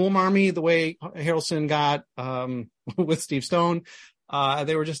or a school marmy the way Harrelson got with Steve Stone.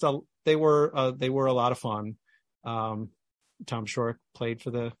 They were a lot of fun. Tom Paciorek played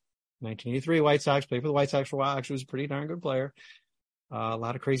for the 1983 White Sox, played for the White Sox for a while. Actually was a pretty darn good player. A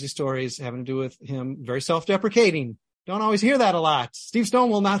lot of crazy stories having to do with him. Very self-deprecating. Don't always hear that a lot. Steve Stone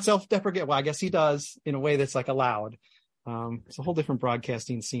will not self-deprecate. Well, I guess he does in a way that's like allowed. It's a whole different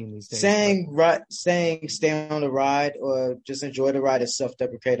broadcasting scene these days. Saying stay on the ride or just enjoy the ride is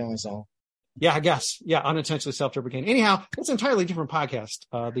self-deprecating on its own. Yeah, I guess. Yeah, unintentionally self-deprecating. Anyhow, it's an entirely different podcast.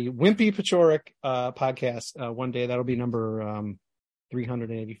 The Wimpy Paciorek podcast. One day that'll be number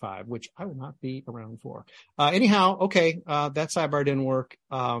 385, which I will not be around for. Anyhow, okay, that sidebar didn't work.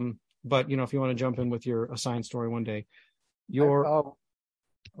 But if you want to jump in with your assigned story one day,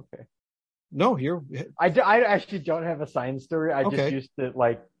 okay. No, I actually don't have a science story. I just used to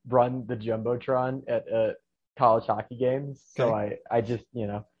run the Jumbotron at college hockey games. So I just,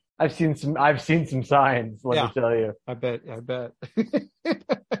 I've seen some signs. Let me tell you. I bet.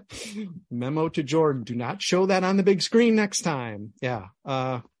 Memo to Jordan: do not show that on the big screen next time. Yeah.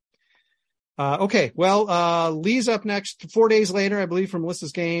 Okay. Well, Lee's up next 4 days later, I believe, from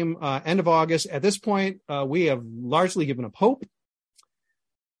Melissa's game, end of August. At this point, we have largely given up hope.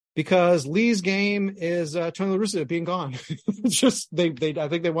 Because Lee's game is Tony La Russa being gone. It's just I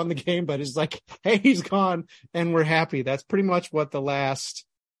think they won the game, but it's like, hey, he's gone, and we're happy. That's pretty much what the last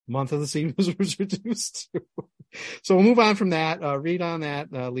month of the season was reduced to. So we'll move on from that. Read on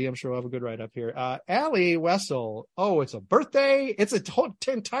that, Lee. I'm sure we'll have a good write up here. Allie Wessel. Oh, it's a birthday. It's a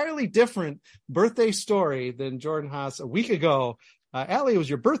entirely different birthday story than Jordan Haas a week ago. Allie, it was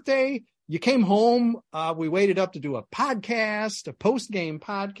your birthday. You came home. We waited up to do a podcast, a post-game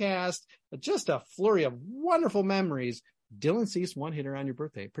podcast, just a flurry of wonderful memories. Dylan Cease, one hitter on your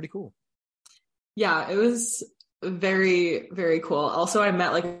birthday. Pretty cool. Yeah, it was very, very cool. Also, I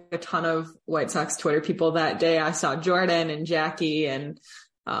met a ton of White Sox Twitter people that day. I saw Jordan and Jackie and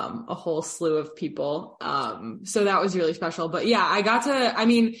a whole slew of people. So that was really special. But yeah,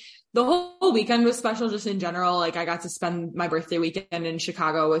 the whole weekend was special just in general. I got to spend my birthday weekend in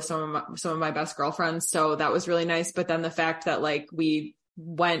Chicago with some of my best girlfriends. So that was really nice. But then the fact that we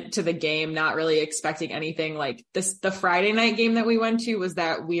went to the game not really expecting anything. Like the Friday night game that we went to was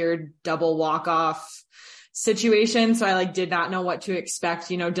that weird double walk-off situation. So I did not know what to expect.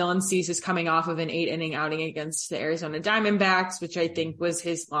 Dylan Cease is coming off of an 8-inning outing against the Arizona Diamondbacks, which I think was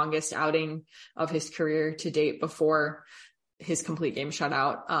his longest outing of his career to date before his complete game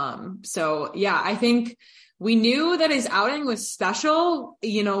shutout. So yeah, I think we knew that his outing was special,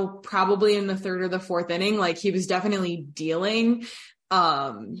 probably in the third or the fourth inning. Like, he was definitely dealing.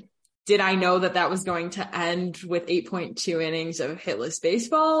 Did I know that was going to end with 8.2 innings of hitless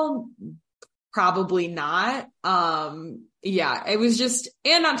baseball? Probably not. Yeah, it was just,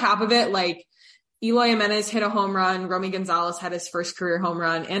 and on top of it, Eloy Jimenez hit a home run, Romy Gonzalez had his first career home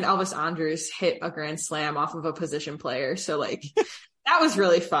run, and Elvis Andrus hit a grand slam off of a position player. So that was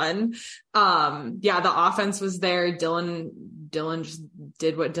really fun. Yeah, the offense was there. Dylan just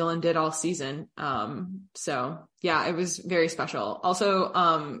did what Dylan did all season. So yeah, it was very special.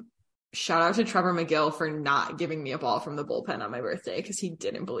 Also, shout out to Trevor McGill for not giving me a ball from the bullpen on my birthday, because he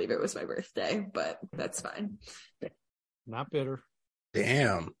didn't believe it was my birthday, but that's fine. Not bitter.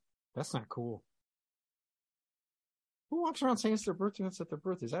 Damn. That's not cool. Who walks around saying it's their birthday? That's at their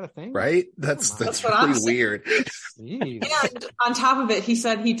birthday. Is that a thing? Right? That's really weird. And on top of it, he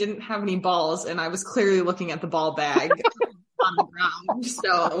said he didn't have any balls, and I was clearly looking at the ball bag on the ground.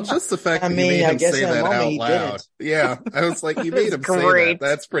 So just the fact that you made him say that out loud. Yeah, I was like, you made him say that.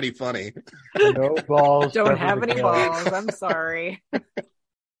 That's pretty funny. No balls. Don't have any balls. I'm sorry.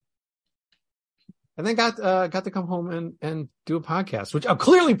 And then got to come home and do a podcast, which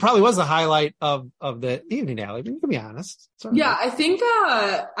clearly probably was the highlight of the evening, Allie. You can be honest. Yeah, I think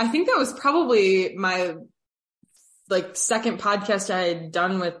that was probably my second podcast I had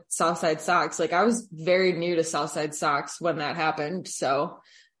done with Southside Sox. I was very new to Southside Sox when that happened. So,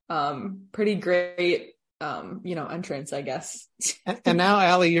 pretty great, entrance, I guess. And now,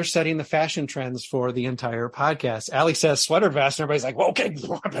 Allie, you're setting the fashion trends for the entire podcast. Allie says sweater vest, and everybody's like, well, okay,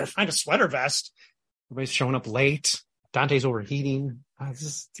 I better find a sweater vest. Everybody's showing up late. Dante's overheating.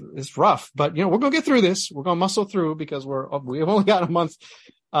 It's rough, but we're going to get through this. We're going to muscle through, because we've only got a month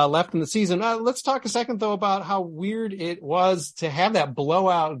left in the season. Let's talk a second, though, about how weird it was to have that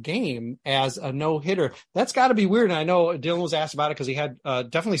blowout game as a no-hitter. That's got to be weird. And I know Dylan was asked about it because he had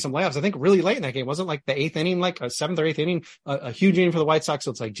definitely some layoffs. I think really late in that game. Wasn't the eighth inning, a seventh or eighth inning, a huge inning for the White Sox.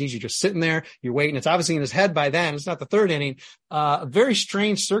 So it's geez, you're just sitting there, you're waiting. It's obviously in his head by then. It's not the third inning. A very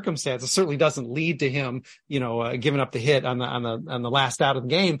strange circumstance. It certainly doesn't lead to him, giving up the hit on the last out of the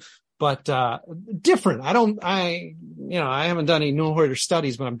game. But different. I haven't done any no-hitter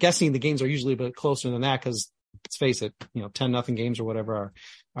studies, but I'm guessing the games are usually a bit closer than that, because let's face it, 10-0 games or whatever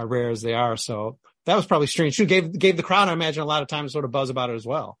are rare as they are. So that was probably strange too. Gave the crowd, I imagine, a lot of time to sort of buzz about it as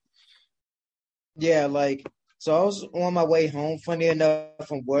well. Yeah, so I was on my way home, funny enough,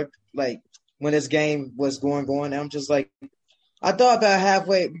 from work, when this game was going, and I'm just I thought about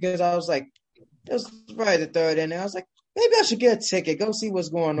halfway, because I was it was probably the third inning. I was maybe I should get a ticket, go see what's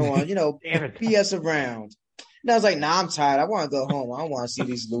going on, BS around. And I was nah, I'm tired. I want to go home. I don't want to see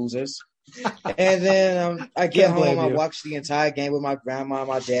these losers. And then I get home, I watch the entire game with my grandma and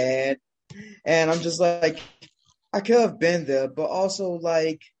my dad. And I'm just I could have been there, but also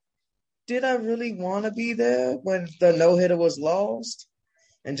did I really want to be there when the no-hitter was lost?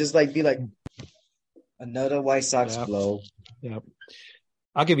 And just be another White Sox blow. Yep.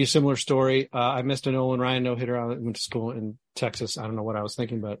 I'll give you a similar story. I missed a Nolan Ryan no-hitter. I went to school in Texas. I don't know what I was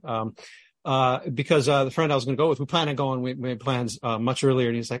thinking, but because the friend I was going to go with, we planned on going. We made plans much earlier,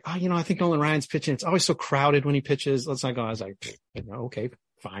 and he's like, "Oh, I think Nolan Ryan's pitching. It's always so crowded when he pitches. Let's not go." I was like, "Okay,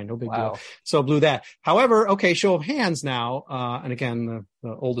 fine, no big deal." So blew that. However, okay, show of hands now. And again,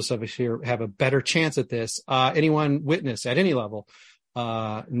 the oldest of us here have a better chance at this. Anyone witness at any level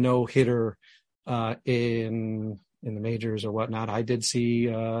no-hitter in the majors or whatnot? I did see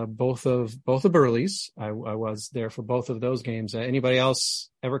both of Burley's. I was there for both of those games. Anybody else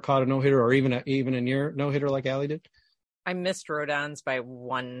ever caught a no-hitter, or even a near no-hitter like Allie did? I missed Rodon's by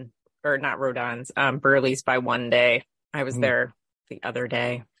one, or not Rodon's, Burley's by one day. I was there the other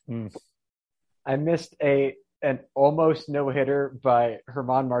day. I missed an almost no-hitter by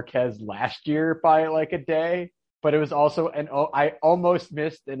German Marquez last year by a day, but it was also I almost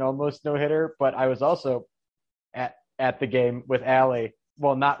missed an almost no-hitter, but I was also at the game with Allie.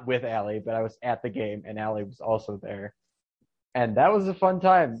 Well, not with Allie, but I was at the game, and Allie was also there. And that was a fun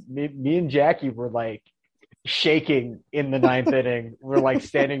time. Me and Jackie were shaking in the ninth inning. We're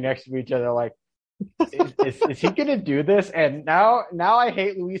standing next to each other is he going to do this? And now I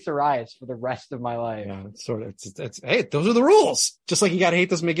hate Luis Arias for the rest of my life. Yeah, it's sort of, it's hey, those are the rules. Just like you got to hate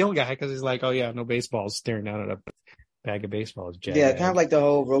this McGill guy because he's oh yeah, no baseballs, staring down at bag of baseball is jag. Yeah, kind of like the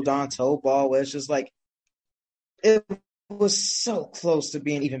whole Rodon toe ball, where it's just like it was so close to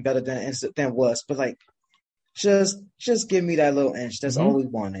being even better than was, but like just give me that little inch. That's all we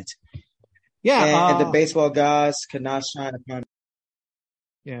wanted. Yeah, and the baseball guys could not shine upon.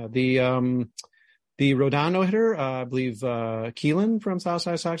 Yeah, the Rodon no-hitter, I believe Keelan from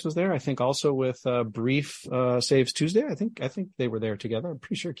Southside Sox was there. I think also with Brief Saves Tuesday. I think they were there together. I'm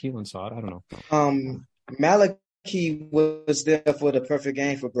pretty sure Keelan saw it. I don't know. Malachi was there for the perfect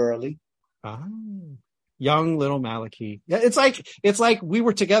game for Burley. Young little Malachi. Yeah, it's like we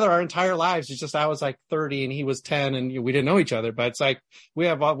were together our entire lives. It's just I was like 30 and he was 10 and we didn't know each other. But it's like we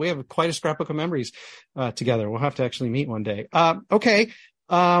have quite a scrapbook of memories together. We'll have to actually meet one day. Okay.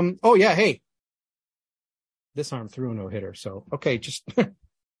 Oh yeah. Hey, this arm threw a no-hitter. So okay, just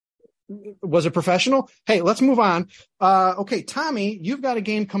was it professional? Hey, let's move on. Okay, Tommy, you've got a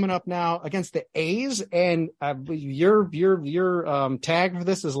game coming up now against the A's, and your tag for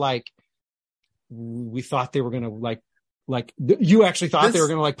this is like. We thought they were going to like you actually thought they were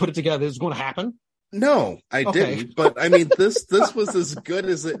going to like put it together. This was going to happen. No, I didn't. But I mean, this was as good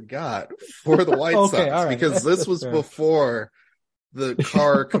as it got for the White Sox because this was before the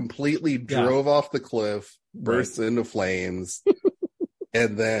car completely drove off the cliff, burst into flames,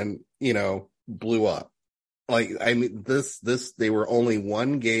 and then, blew up. Like, I mean, they were only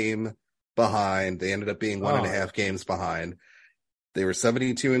one game behind. They ended up being 1.5 games behind. They were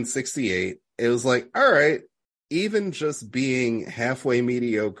 72-68. It was like, all right, even just being halfway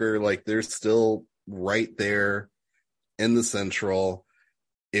mediocre, like they're still right there in the Central.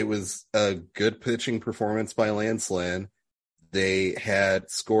 It was a good pitching performance by Lance Lynn. They had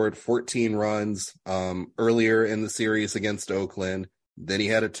scored 14 runs earlier in the series against Oakland. Then he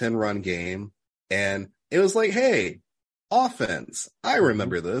had a 10-run game. And it was like, hey, offense. I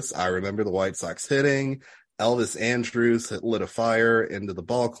remember this. I remember the White Sox hitting. Elvis Andrus lit a fire into the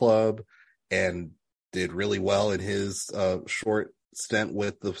ball club and did really well in his short stint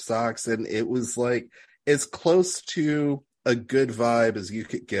with the Sox. And it was like as close to a good vibe as you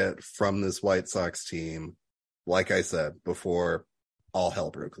could get from this White Sox team, like I said, before all hell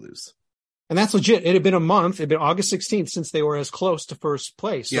broke loose. And that's legit. It had been a month. It had been August 16th since they were as close to first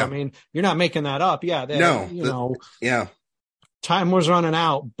place. So, I mean, you're not making that up. Yeah. Time was running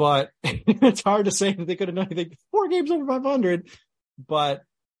out, but it's hard to say that they could have done anything. 4 games over 500, but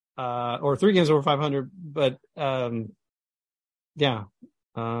or 3 games over 500, but there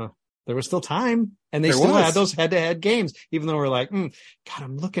was still time, and they still had those head-to-head games, even though we're like, God,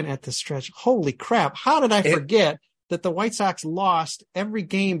 I'm looking at the stretch. Holy crap. How did I forget that the White Sox lost every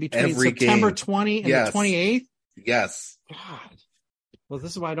game between September 20 and the 28th? Yes. God. Well,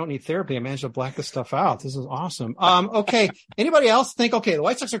 this is why I don't need therapy. I managed to black this stuff out. This is awesome. Okay. Anybody else think, okay, the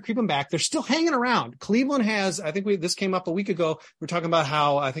White Sox are creeping back. They're still hanging around. Cleveland has, I think this came up a week ago. We're talking about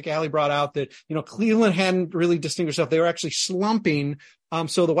how I think Allie brought out that, Cleveland hadn't really distinguished themselves. They were actually slumping.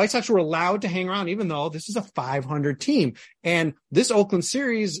 So the White Sox were allowed to hang around, even though this is a 500 team. And this Oakland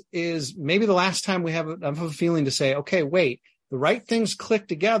series is maybe the last time we have a feeling to say, okay, wait, the right things click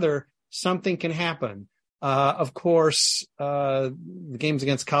together. Something can happen. Of course, the games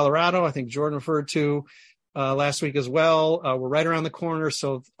against Colorado, I think Jordan referred to last week as well. We're right around the corner.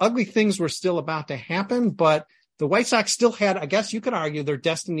 So ugly things were still about to happen, but the White Sox still had, I guess you could argue, their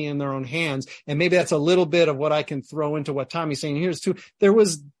destiny in their own hands. And maybe that's a little bit of what I can throw into what Tommy's saying here too. There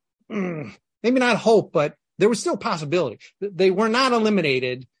was maybe not hope, but there was still possibility. They were not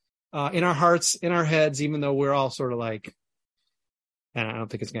eliminated in our hearts, in our heads, even though we're all sort of like, and I don't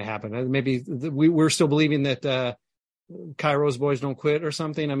think it's going to happen. Maybe we're still believing that Cairo's boys don't quit or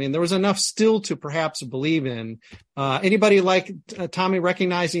something. I mean, there was enough still to perhaps believe in. Anybody like Tommy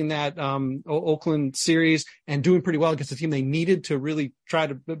recognizing that Oakland series and doing pretty well against the team they needed to really try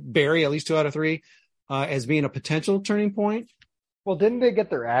to bury at least 2 out of 3 as being a potential turning point? Well, didn't they get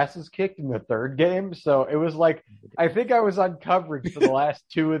their asses kicked in the 3rd game? So it was like, I think I was on coverage for the last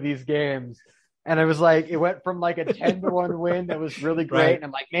 2 of these games. And it was like, it went from like a 10-1 win that was really great. Right. And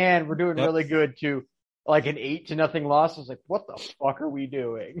I'm like, man, we're doing really good, to like an 8-0 loss. I was like, what the fuck are we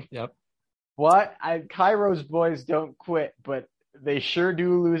doing? Yep. What? Cairo's boys don't quit, but they sure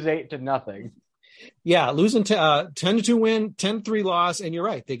do lose 8-0. Yeah, losing 10-2 win, 10-3 loss, and you're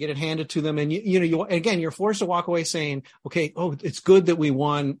right. They get it handed to them, and you're forced to walk away saying, okay, it's good that we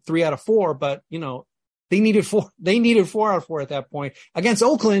won 3 out of 4, but they needed 4. They needed 4 out of 4 at that point. Against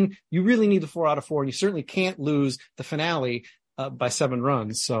Oakland, you really need the 4 out of 4, and you certainly can't lose the finale by 7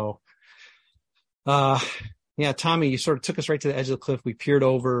 runs. So, Tommy, you sort of took us right to the edge of the cliff. We peered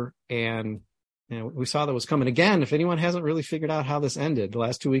over, and we saw that was coming. Again, if anyone hasn't really figured out how this ended, the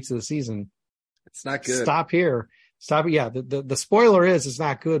last 2 weeks of the season, it's not good. Stop here. Stop it. Yeah. The spoiler is it's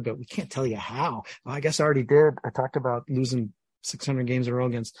not good, but we can't tell you how. I guess I already did. I talked about losing 600 games in a row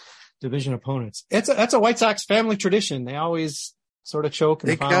against division opponents. That's a White Sox family tradition. They always sort of choke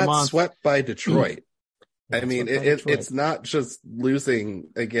in the final month. They got swept by Detroit. I mean, it's not just losing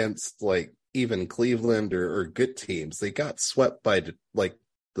against like even Cleveland or good teams. They got swept by like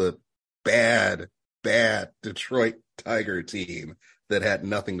the bad Detroit Tiger team that had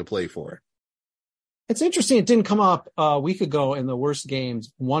nothing to play for. It's interesting. It didn't come up a week ago in the worst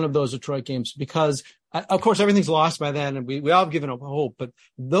games, one of those Detroit games, because of course everything's lost by then and we all have given up hope, but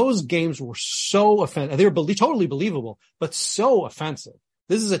those games were so offensive. They were totally believable, but so offensive.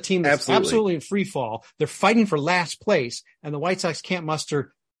 This is a team that's absolutely in free fall. They're fighting for last place and the White Sox can't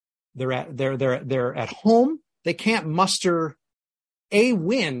muster. They're at home. They can't muster a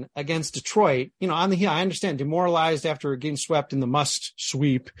win against Detroit, on the hill. I understand demoralized after getting swept in the must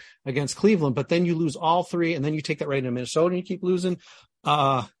sweep against Cleveland, but then you lose all three and then you take that right into Minnesota and you keep losing.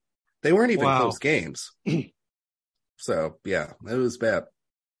 They weren't even close games. So yeah, it was bad.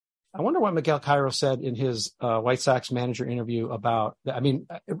 I wonder what Miguel Cairo said in his White Sox manager interview about, I'm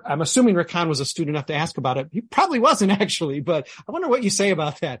assuming Rick Hahn was astute enough to ask about it. He probably wasn't actually, but I wonder what you say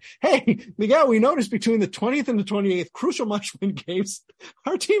about that. Hey, Miguel, we noticed between the 20th and the 28th crucial must-win games,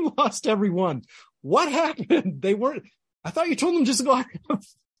 our team lost every one. What happened? I thought you told them just to go out and have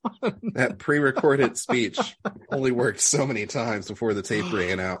fun. That pre-recorded speech only worked so many times before the tape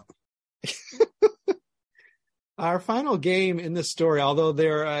ran out. Our final game in this story, although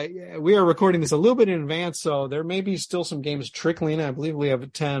we are recording this a little bit in advance, so there may be still some games trickling in. I believe we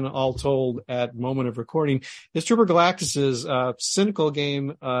have 10 all told at moment of recording. Is Trooper Galactus's cynical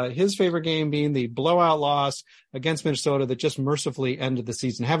game, his favorite game being the blowout loss against Minnesota that just mercifully ended the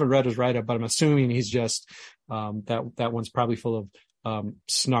season. I haven't read his write-up, but I'm assuming he's just that one's probably full of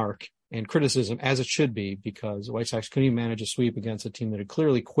snark and criticism, as it should be, because the White Sox couldn't even manage a sweep against a team that had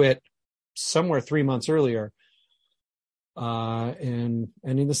clearly quit somewhere 3 months earlier. And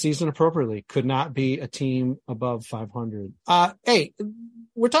ending the season appropriately. Could not be a team above 500. Hey,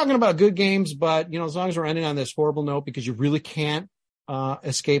 we're talking about good games, but as long as we're ending on this horrible note, because you really can't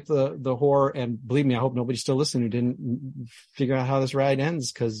escape the horror. And believe me, I hope nobody's still listening who didn't figure out how this ride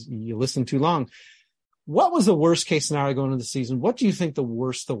ends because you listened too long. What was the worst case scenario going into the season? What do you think the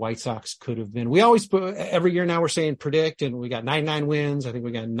worst the White Sox could have been? We always every year now we're saying predict, and we got 99 wins. I think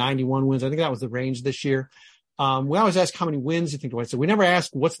we got 91 wins. I think that was the range this year. We always ask how many wins you think the White Sox. We never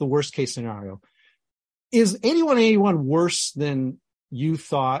ask what's the worst case scenario. Is 81 worse than you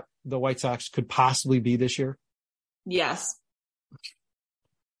thought the White Sox could possibly be this year? Yes.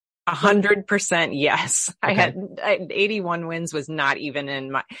 100% yes. Okay. I had 81 wins was not even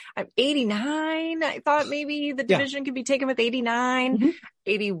in my 89. I thought maybe the division could be taken with 89. Mm-hmm.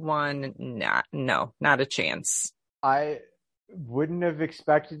 81. Not a chance. I wouldn't have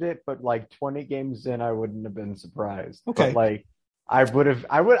expected it, but like 20 games in, I wouldn't have been surprised. Okay. But like I would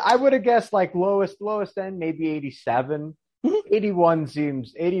have guessed like lowest end, maybe 87. Mm-hmm. 81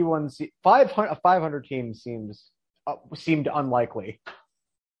 500 teams seemed unlikely.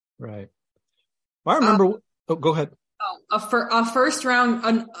 Right. Well, I remember. Go ahead. A first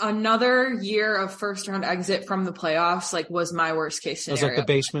round, another year of first round exit from the playoffs, was my worst case scenario. It was like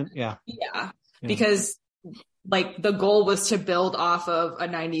the basement. Yeah. Because the goal was to build off of a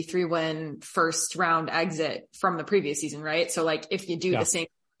 93 win first round exit from the previous season, right? So if you do the same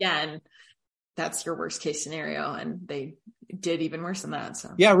again, that's your worst case scenario, and they did even worse than that.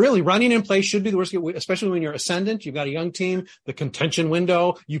 So yeah, really, running in place should be the worst, especially when you're ascendant. You've got a young team, the contention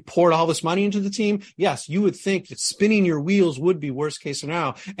window. You poured all this money into the team. Yes, you would think that spinning your wheels would be worst case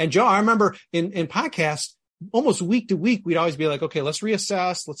scenario. And Joe, I remember in podcasts, almost week to week, we'd always be like, okay, let's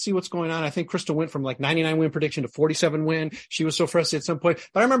reassess. Let's see what's going on. I think Crystal went from 99 win prediction to 47 win. She was so frustrated at some point.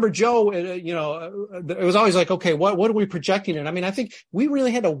 But I remember Joe, it was always like, okay, what are we projecting? And I think we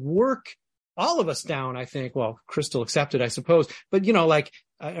really had to work all of us down, I think. Well, Crystal accepted, I suppose. But,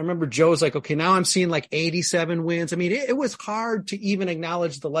 I remember Joe's like, okay, now I'm seeing 87 wins. It was hard to even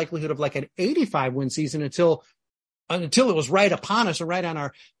acknowledge the likelihood of an 85 win season until it was right upon us or right on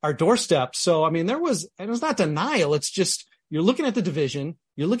our doorstep. So, it was not denial. It's just, you're looking at the division.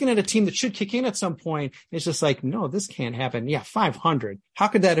 You're looking at a team that should kick in at some point. It's just no, this can't happen. Yeah. 500. How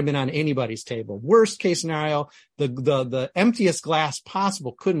could that have been on anybody's table? Worst case scenario, the emptiest glass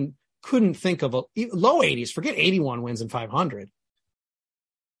possible. Couldn't think of low 80s. Forget 81 wins and 500.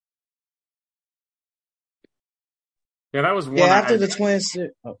 Yeah, that was one. Yeah, after the Twins.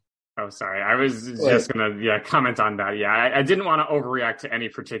 Oh, sorry. I was just going to comment on that. Yeah, I didn't want to overreact to any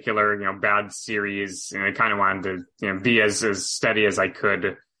particular, bad series. I kind of wanted to, be as steady as I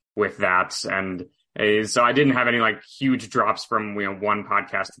could with that. And So I didn't have any like huge drops from, one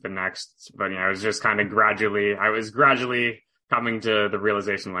podcast to the next, but, I was just kind of gradually coming to the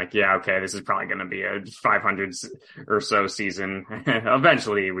realization like, yeah, okay, this is probably going to be a 500 or so season.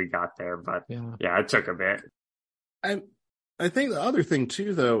 Eventually we got there, but yeah, it took a bit. I think the other thing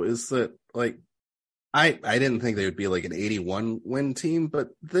too, though, is that like, I didn't think they would be like an 81 win team, but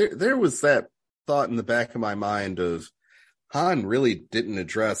there was that thought in the back of my mind of Hahn really didn't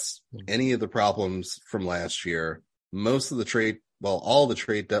address any of the problems from last year. Most of the all the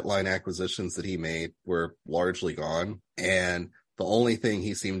trade deadline acquisitions that he made were largely gone. And the only thing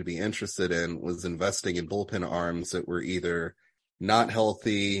he seemed to be interested in was investing in bullpen arms that were either not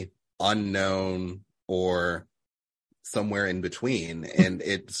healthy, unknown, or somewhere in between. And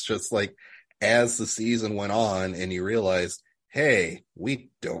it's just like, as the season went on and you realized, hey, we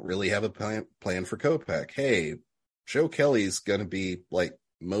don't really have a plan for Kopech. Hey, Joe Kelly's going to be like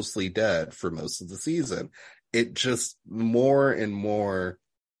mostly dead for most of the season. It just more and more,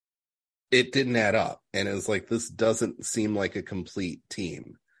 it didn't add up. And it was like, this doesn't seem like a complete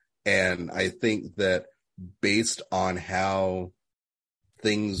team. And I think that based on how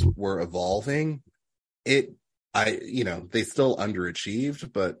things were evolving, they still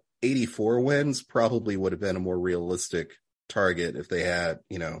underachieved, but 84 wins probably would have been a more realistic target if they had,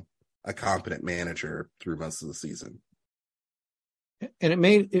 a competent manager through most of the season. And it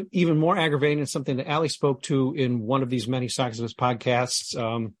made it even more aggravating. It's something that Allie spoke to in one of these many Sox of Us podcasts,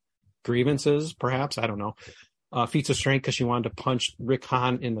 grievances, perhaps, I don't know, feats of strength, because she wanted to punch Rick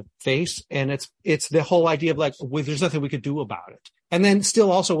Hahn in the face. And it's the whole idea of like, well, there's nothing we could do about it. And then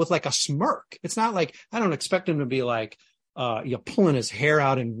still also with like a smirk. It's not like, I don't expect him to be like, pulling his hair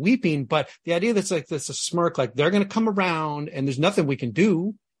out and weeping, but the idea that's like, that's a smirk, like they're going to come around and there's nothing we can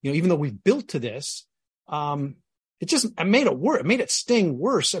do, even though we've built to this. It made it worse. It made it sting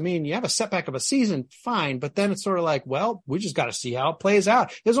worse. I mean, you have a setback of a season, fine, but then it's sort of like, well, we just got to see how it plays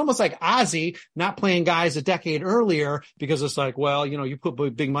out. It's almost like Ozzy not playing guys a decade earlier because it's like, well, you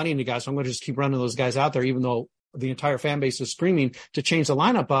put big money into guys, so I'm going to just keep running those guys out there, even though the entire fan base is screaming to change the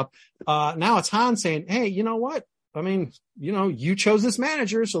lineup up. Now it's Hahn saying, hey, you know what? I mean, you chose this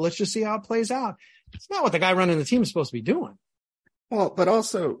manager, so let's just see how it plays out. It's not what the guy running the team is supposed to be doing. Well, but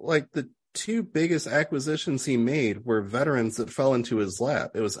also, like, the two biggest acquisitions he made were veterans that fell into his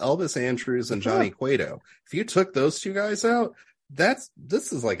lap. It was Elvis Andrus and Johnny Cueto. If you took those two guys out, this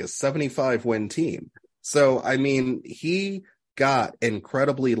is like a 75-win team. So, I mean, he got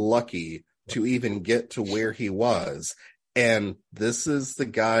incredibly lucky to even get to where he was. And this is the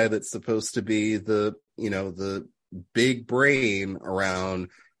guy that's supposed to be the big brain around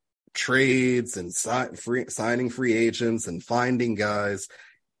trades and signing free agents and finding guys.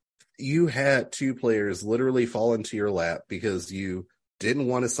 You had two players literally fall into your lap because you didn't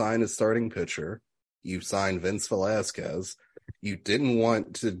want to sign a starting pitcher. You signed Vince Velasquez. You didn't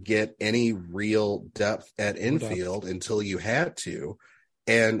want to get any real depth at infield until you had to.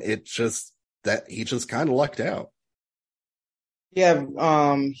 And he just kind of lucked out. Yeah,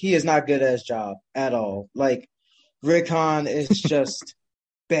 he is not good at his job at all. Like, Rick Hahn is just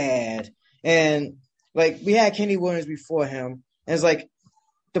bad. And, like, we had Kenny Williams before him. And it's like,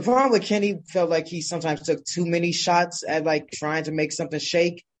 the problem with Kenny felt like he sometimes took too many shots at, like, trying to make something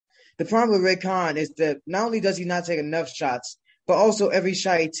shake. The problem with Rick Hahn is that not only does he not take enough shots, but also every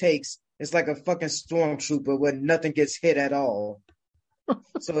shot he takes is like a fucking stormtrooper where nothing gets hit at all.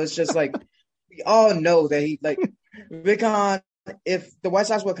 So it's just like, we all know that Rick Hahn, if the White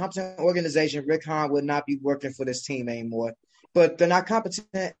Sox were a competent organization, Rick Hahn would not be working for this team anymore. But they're not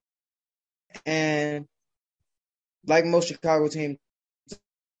competent, and like most Chicago teams,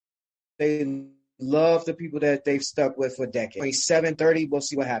 they love the people that they've stuck with for decades. 7-30, we'll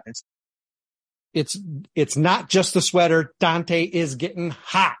see what happens. It's not just the sweater. Dante is getting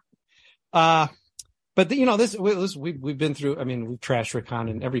hot. But we've been through. I mean, we've trashed Rick Hahn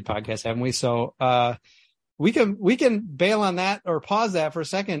in every podcast, haven't we? So we can bail on that or pause that for a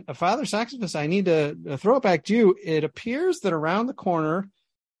second. Father Soxopus, I need to throw it back to you. It appears that around the corner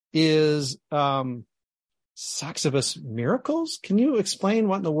is Soxopus Miracles. Can you explain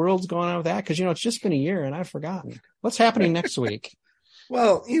what in the world's going on with that? Because it's just been a year and I've forgotten. What's happening next week?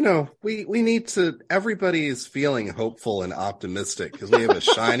 Well, we need to. Everybody is feeling hopeful and optimistic because we have a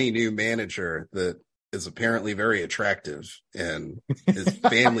shiny new manager that is apparently very attractive and his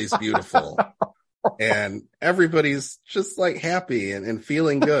family's beautiful. And everybody's just like happy and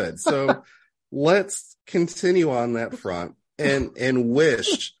feeling good. So let's continue on that front and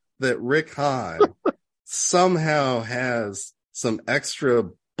wish that Rick Hahn somehow has some extra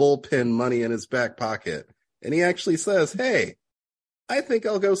bullpen money in his back pocket. And he actually says, hey, I think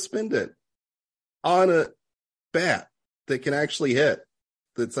I'll go spend it. on a bat that can actually hit,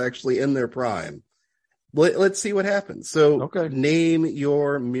 that's actually in their prime. Let's see what happens. So name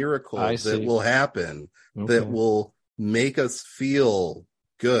your miracle that will happen, that will make us feel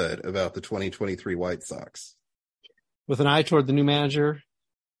good about the 2023 White Sox. With an eye toward the new manager.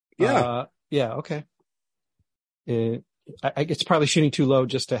 Yeah. Okay. It's probably shooting too low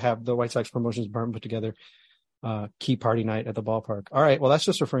just to have the White Sox promotions department put together key party night at the ballpark. All right. Well, that's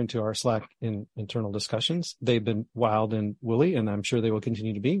just referring to our Slack in internal discussions. They've been wild and woolly, and I'm sure they will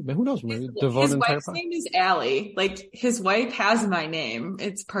continue to be. But who knows? Maybe his wife's name is Allie. Like, his wife has my name.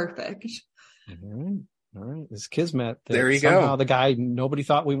 It's perfect. All right. It's kismet. There you somehow go. The guy nobody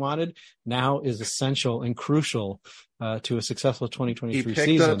thought we wanted now is essential and crucial to a successful 2023 season.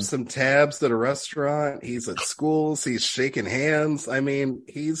 He picked up some tabs at a restaurant. He's at schools. He's shaking hands. I mean,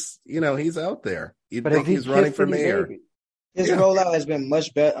 he's out there. You'd think he's running for mayor. His rollout has been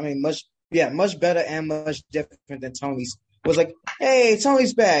much better. I mean, much better and much different than Tony's. It was like, hey,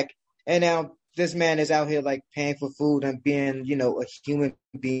 Tony's back. And now this man is out here like paying for food and being, a human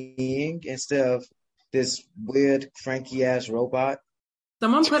being instead of this weird Frankie ass robot.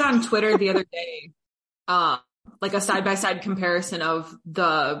 Someone put on Twitter the other day, like a side-by-side comparison of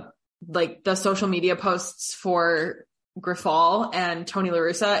the social media posts for Grifol and Tony La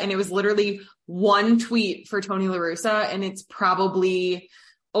Russa. And it was literally one tweet for Tony La Russa, and it's probably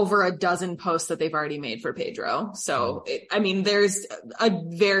over a dozen posts that they've already made for Pedro. So, there's a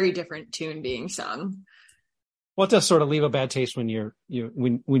very different tune being sung. Well, it does sort of leave a bad taste when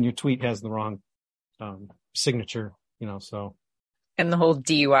when your tweet has the wrong signature, so. And the whole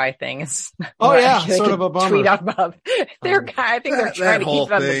DUI thing is sort of a bummer. Tweet out about I think they're trying to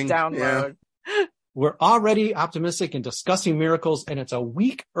keep on the download. Yeah. We're already optimistic and discussing miracles, and it's a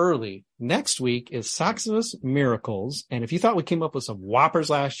week early. Next week is Soxivus Miracles. And if you thought we came up with some whoppers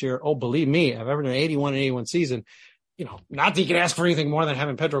last year, believe me, I've ever done an 81 season. Not that you can ask for anything more than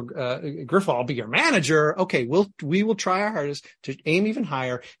having Pedro Grifol be your manager. Okay, we will try our hardest to aim even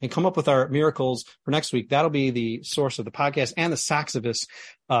higher and come up with our miracles for next week. That'll be the source of the podcast and the Soxivus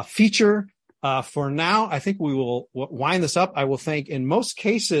feature. For now, I think we will wind this up. I will thank, in most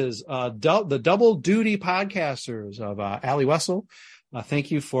cases, the double duty podcasters of Allie Wessel.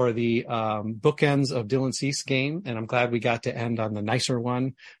 Thank you for the bookends of Dylan Cease game, and I'm glad we got to end on the nicer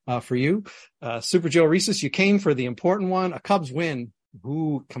one for you. Super Joe Reeses, you came for the important one, a Cubs win.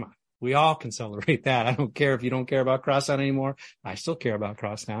 Ooh, come on. We all can celebrate that. I don't care if you don't care about Crosstown anymore. I still care about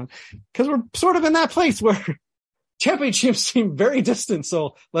Crosstown because we're sort of in that place where championships seem very distant.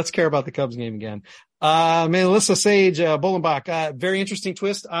 So let's care about the Cubs game again. Melissa Sage, Bolenbach, very interesting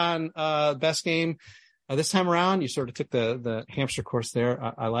twist on best game. This time around, you sort of took the hamster course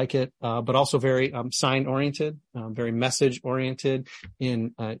there. I like it, but also very sign-oriented, very message-oriented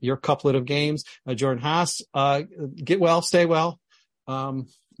in your couplet of games. Jordan Haas, get well, stay well.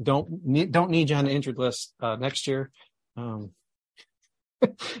 Don't need you on the injured list next year.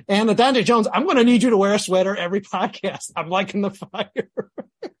 And Dante Jones, I'm going to need you to wear a sweater every podcast. I'm liking the fire.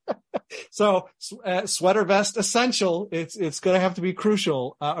 So sweater vest essential. It's going to have to be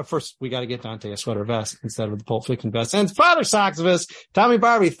crucial. First, we got to get Dante a sweater vest instead of the Pulp Fiction vest. And Father Soxivus, Tommy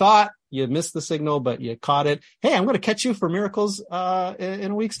Barbie thought you missed the signal, but you caught it. Hey, I'm going to catch you for miracles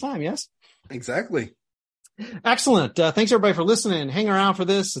in a week's time. Yes, exactly. Excellent. Thanks everybody for listening. Hang around for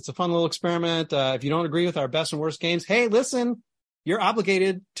this. It's a fun little experiment. If you don't agree with our best and worst games, hey, listen. You're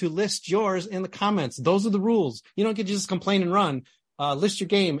obligated to list yours in the comments. Those are the rules. You don't get to just complain and run. List your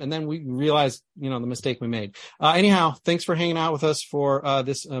game, and then we realize, the mistake we made. Anyhow, thanks for hanging out with us for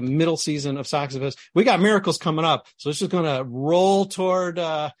this middle season of Soxivus. We got miracles coming up, so it's just going to roll toward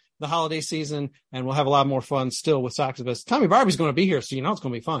the holiday season, and we'll have a lot more fun still with Soxivus. Tommy Barbie's going to be here, so it's going to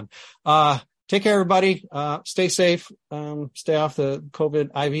be fun. Take care, everybody. Stay safe. Stay off the COVID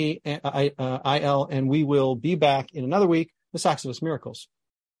IL, and we will be back in another week with Soxivus Miracles.